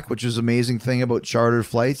tarmac, which is an amazing thing about charter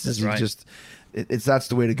flights. That's right. That's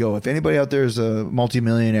the way to go. If anybody out there is a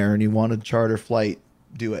multimillionaire and you want a charter flight,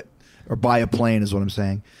 do it, or buy a plane is what I'm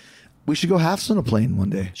saying. We should go halves on a plane one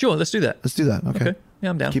day. Sure, let's do that. Let's do that. Okay. Yeah,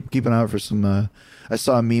 I'm down. Keep an eye out for some. I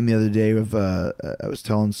saw a meme the other day of I was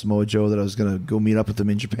telling Samoa Joe that I was gonna go meet up with him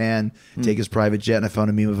in Japan, take his private jet, and I found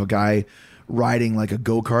a meme of a guy riding like a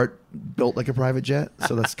go-kart built like a private jet.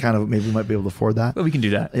 So that's kind of, maybe we might be able to afford that. Well, we can do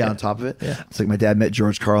that. Yeah, on top of it. Yeah. It's like my dad met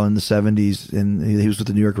George Carlin in the 70s, and he was with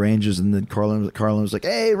the New York Rangers, and then Carlin was like,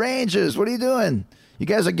 "Hey, Rangers, what are you doing? You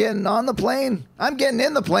guys are getting on the plane? I'm getting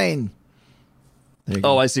in the plane."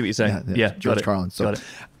 Oh, I see what you're saying. Yeah, George Carlin. So got it.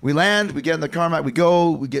 we land, we get in the car, we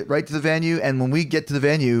get right to the venue, and when we get to the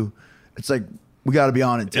venue, it's like we got to be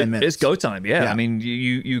on in 10 minutes. It's go time. Yeah. Yeah. I mean,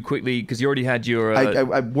 you quickly, because you already had your.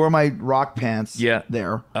 I wore my rock pants. Yeah.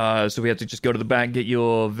 There. So we had to just go to the back, get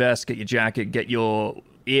your vest, get your jacket, get your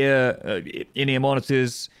in-ear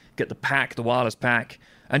monitors, get the pack, the wireless pack,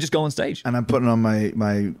 and just go on stage. And I'm putting on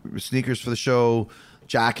my sneakers for the show,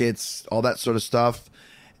 jackets, all that sort of stuff.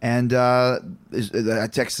 And I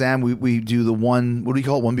text Sam. We do the one. What do you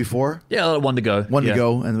call it? One before? Yeah, one to go. One to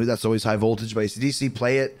go, and that's always High Voltage by AC/DC.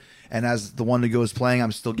 Play it, and as the one to go is playing,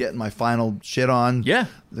 I'm still getting my final shit on. Yeah.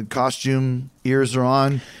 The costume, ears are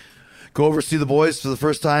on. Go over, see the boys for the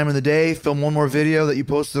first time in the day. Film one more video that you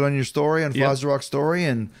posted on your story on Fozzy Rock Story,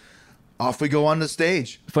 and off we go on the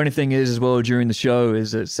stage. Funny thing is, as well, during the show,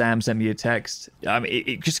 is that Sam sent me a text. I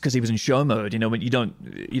mean, just because he was in show mode, when you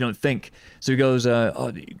don't think. So he goes,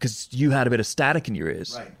 because you had a bit of static in your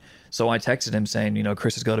ears. Right. So I texted him saying,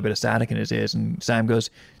 Chris has got a bit of static in his ears, and Sam goes,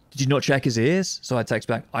 did you not check his ears? So I text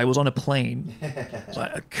back, I was on a plane, so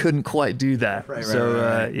I couldn't quite do that.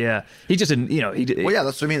 Right. Yeah, he just didn't. He did. Well, yeah,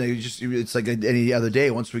 that's what I mean. It's like any other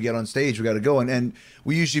day. Once we get on stage, we got to go, and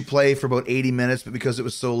we usually play for about 80 minutes. But because it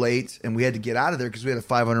was so late, and we had to get out of there because we had a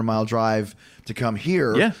 500-mile drive to come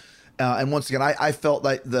here. Yeah. And once again, I felt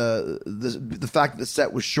like the fact that the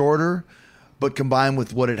set was shorter, but combined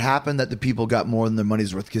with what had happened, that the people got more than their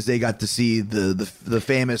money's worth because they got to see the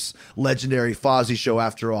famous, legendary Fozzy show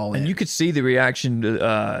after all. And you could see the reaction,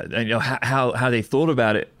 and how they thought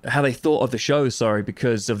about it, how they thought of the show. Sorry,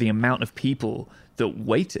 because of the amount of people that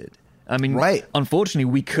waited. I mean, right. Unfortunately,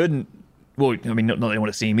 we couldn't. Well, I mean, not that they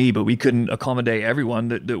want to see me, but we couldn't accommodate everyone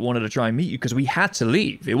that wanted to try and meet you because we had to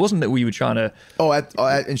leave. It wasn't that we were trying to.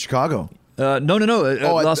 In Chicago. No.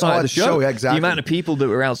 Last night at the show. Yeah, exactly. The amount of people that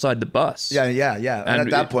were outside the bus. Yeah. And at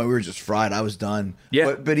that point, we were just fried. I was done.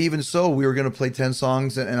 Yeah. But even so, we were going to play 10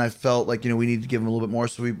 songs, and I felt like, we needed to give them a little bit more.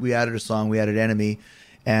 So we added a song. We added Enemy,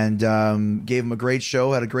 and gave them a great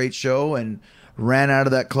show, had a great show, and ran out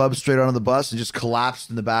of that club straight onto the bus and just collapsed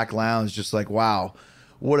in the back lounge. Just like, wow,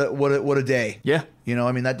 what a day. Yeah.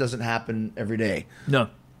 That doesn't happen every day. No.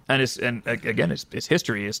 And it's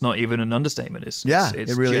history. It's not even an understatement. It's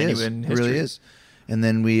it really genuine is. history. It really is. And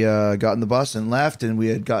then we got in the bus and left, and we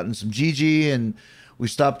had gotten some Gigi, and we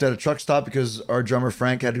stopped at a truck stop because our drummer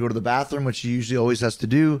Frank had to go to the bathroom, which he usually always has to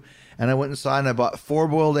do. And I went inside and I bought 4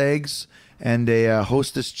 boiled eggs and a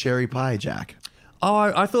Hostess cherry pie, Jack. Oh,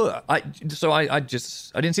 I thought I didn't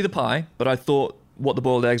see the pie, but I thought what the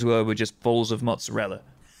boiled eggs were just balls of mozzarella.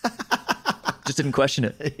 Just didn't question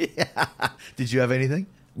it. Yeah. Did you have anything?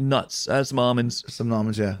 Nuts. Some almonds. Some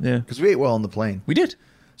almonds, yeah. Yeah. Because we ate well on the plane. We did.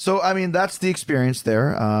 So, that's the experience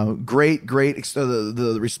there. Great.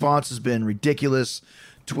 The response has been ridiculous.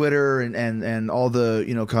 Twitter and all the,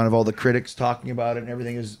 kind of all the critics talking about it and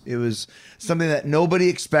everything. It was something that nobody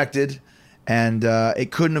expected. And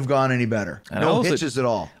it couldn't have gone any better. And no hitches at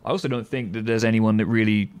all. I also don't think that there's anyone that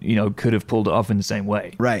really, could have pulled it off in the same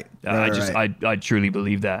way. Right. I truly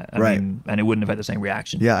believe that. I mean, and it wouldn't have had the same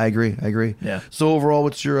reaction. Yeah, I agree. Yeah. So overall,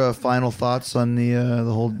 what's your final thoughts on the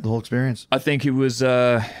whole experience? I think it was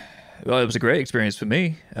it was a great experience for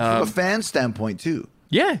me. From a fan standpoint too.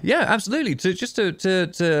 Yeah, absolutely.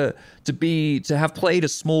 To have played a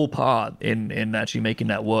small part in actually making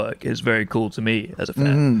that work is very cool to me as a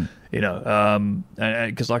fan.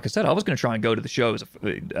 Because like I said, I was going to try and go to the show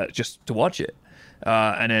just to watch it,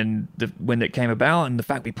 and then when it came about and the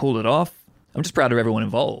fact we pulled it off, I'm just proud of everyone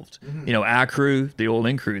involved. Our crew, the All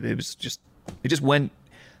In crew, it just went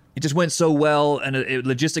so well, and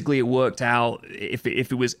logistically it worked out. If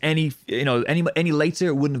it was any later,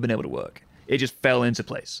 it wouldn't have been able to work. It just fell into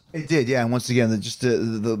place. It did, yeah. And once again,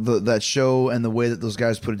 that show and the way that those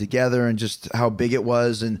guys put it together and just how big it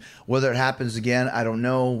was, and whether it happens again, I don't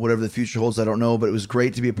know. Whatever the future holds, I don't know. But it was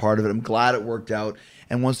great to be a part of it. I'm glad it worked out.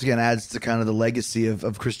 And once again, adds to kind of the legacy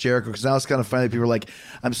of Chris Jericho. Because now it's kind of funny that people are like,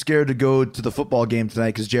 I'm scared to go to the football game tonight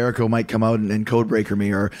because Jericho might come out and code breaker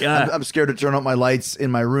me. Or I'm scared to turn up my lights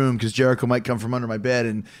in my room because Jericho might come from under my bed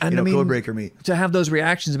and code breaker me. To have those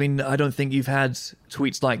reactions, I don't think you've had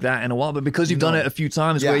tweets like that in a while. But because you've done it a few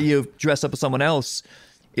times where you've dressed up as someone else,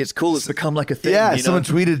 it's cool. It's become like a thing. Yeah, someone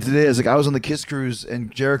tweeted today. It's like I was on the Kiss Cruise and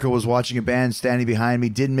Jericho was watching a band standing behind me,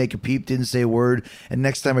 didn't make a peep, didn't say a word, and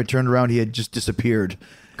next time I turned around, he had just disappeared.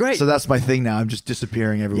 Great. So that's my thing now. I'm just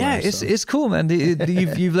disappearing everywhere. Yeah, it's cool, man.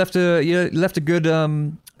 You've left a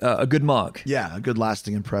good mark. Yeah, a good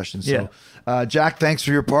lasting impression. So, Jack, thanks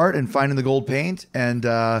for your part in finding the gold paint, and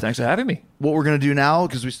thanks for having me. What we're gonna do now,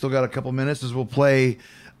 because we still got a couple minutes, is we'll play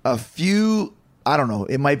a few I don't know.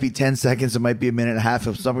 It might be 10 seconds. It might be a minute and a half.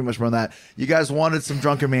 It's something much more than that. You guys wanted some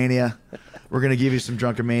Drunkermania. We're going to give you some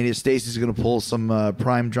Drunkermania. Stacey's going to pull some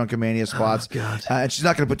prime Drunkermania spots. Oh, God. And she's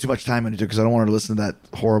not going to put too much time into it because I don't want her to listen to that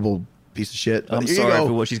horrible piece of shit. But I'm here you sorry go.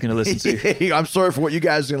 for what she's going to listen to. I'm sorry for what you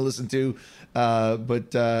guys are going to listen to.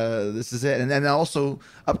 But this is it. And then also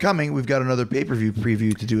upcoming, we've got another pay-per-view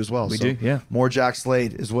preview to do as well. We do, yeah. More Jack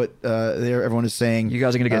Slade is what everyone is saying. You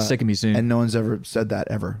guys are going to get sick of me soon. And no one's ever said that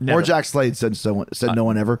ever. Never. More Jack Slade said no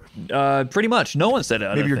one ever. Pretty much. No one said it. I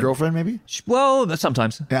Maybe don't your think. girlfriend, maybe? Well,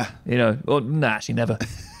 sometimes. Yeah. You know, well, nah, she never.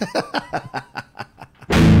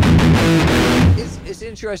 It's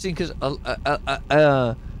interesting because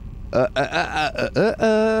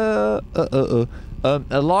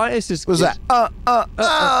Elias is. What's that?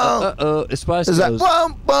 Spice Is that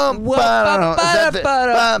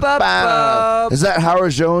Girls. Is that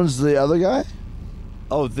Howard Jones, the other guy?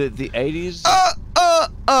 Oh, the 80s.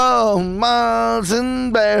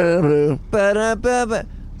 Mountain Bear. I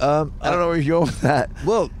don't know where you're going with that.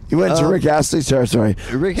 Well, you went to Rick Astley territory.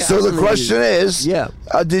 Rick So the Astley- question is, Yeah.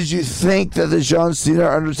 Did you think that the John Cena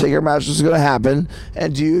Undertaker match was going to happen,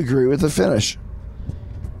 and do you agree with the finish?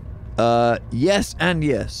 Yes and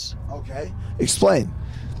yes. Okay. Explain.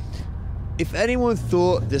 If anyone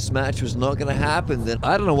thought this match was not going to happen, then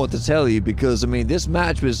I don't know what to tell you, because, I mean, this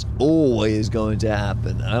match was always going to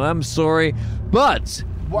happen. And I'm sorry, but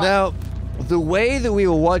now, the way that we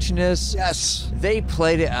were watching this, Yes. they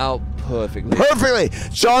played it out perfectly. Perfectly.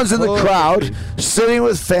 John's in the crowd, sitting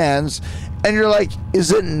with fans, and you're like,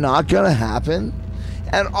 is it not going to happen?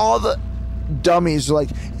 And all the dummies are like,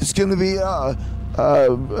 it's going to be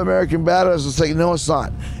American Badass. It's like, no, it's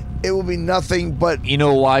not. It will be nothing but... You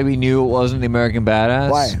know why we knew it wasn't the American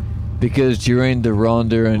Badass? Why? Because during the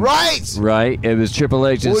Ronda and... Right! It was Triple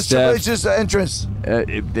H and What's Triple Steph. H's entrance?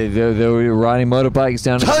 They were riding motorbikes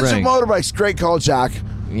down the Tons ring. of motorbikes. Great call, Jack.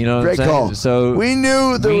 You know what Great I'm saying? call. So we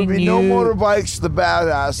knew there would be no knew- motorbikes to the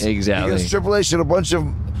Badass. Exactly. Because Triple H had a bunch of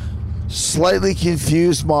slightly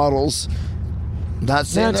confused models. Not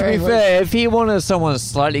saying Now, to they're be anything. fair, if he wanted someone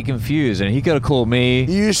slightly confused, and he could have called me...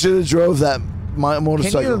 You should have drove that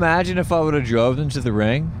motorcycle. Can you imagine if I would have drove them to the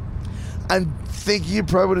ring? I'm thinking you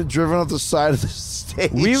probably would have driven off the side of the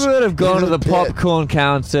stage. We would have gone to the pit. popcorn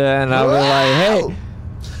counter, and I would like, hey,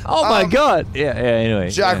 oh my God. Yeah,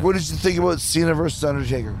 anyway. Jack, yeah. what did you think about Cena versus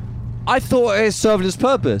Undertaker? I thought it served its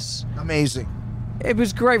purpose. Amazing. It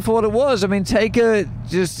was great for what it was. I mean, Taker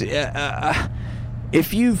just...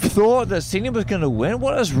 if you thought that Cena was going to win,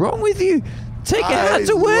 what is wrong with you? Taker had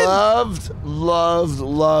to win.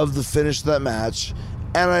 Loved the finish of that match.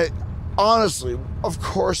 And I honestly, of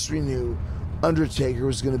course we knew Undertaker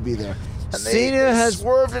was going to be there. And Cena they has-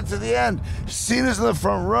 swerved it to the end. Cena's in the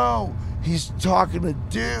front row. He's talking to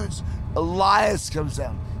dudes. Elias comes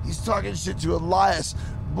down. He's talking shit to Elias.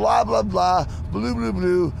 Blah, blah, blah. Blue, blue,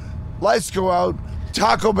 blue. Lights go out.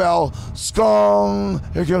 Taco Bell. Skong.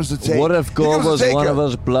 Here comes the Taker. What if Here God comes the was Taker. one of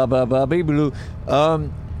us? Blah blah blah. Blah blue.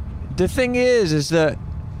 The thing is that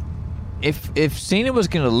if Cena was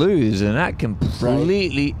going to lose, and that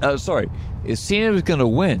completely if Cena was going to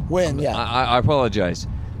win, yeah. I apologize.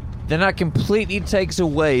 Then that completely takes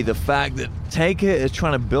away the fact that Taker is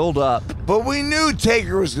trying to build up But we knew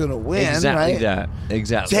Taker was going to win, exactly right? that.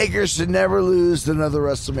 Exactly. Taker should never lose to another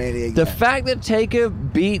WrestleMania again. The fact that Taker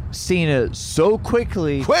beat Cena so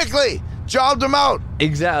quickly, jobbed him out.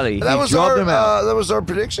 exactly. That he was dropped him out. that was our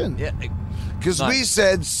prediction. Yeah, Because nice. we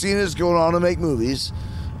said Cena's going on to make movies.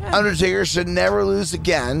 Undertaker should never lose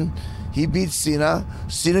again. He beats Cena.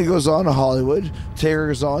 Cena goes on to Hollywood. Taker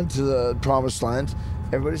goes on to the Promised Land.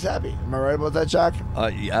 Everybody's happy. Am I right about that, Jack?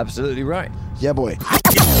 You're absolutely right. Yeah, boy.